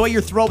 everybody. Enjoy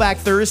your Throwback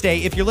Thursday.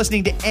 If you're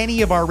listening to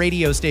any of our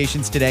radio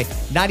stations today,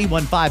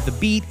 91.5 The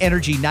Beat,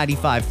 Energy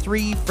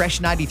 95.3, Fresh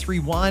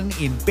 93.1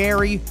 in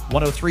Barrie,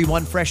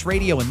 103.1 Fresh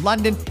Radio in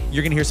London,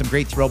 you're going to hear some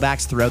great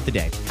throwbacks throughout the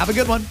day. Have a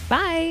good one.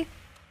 Bye.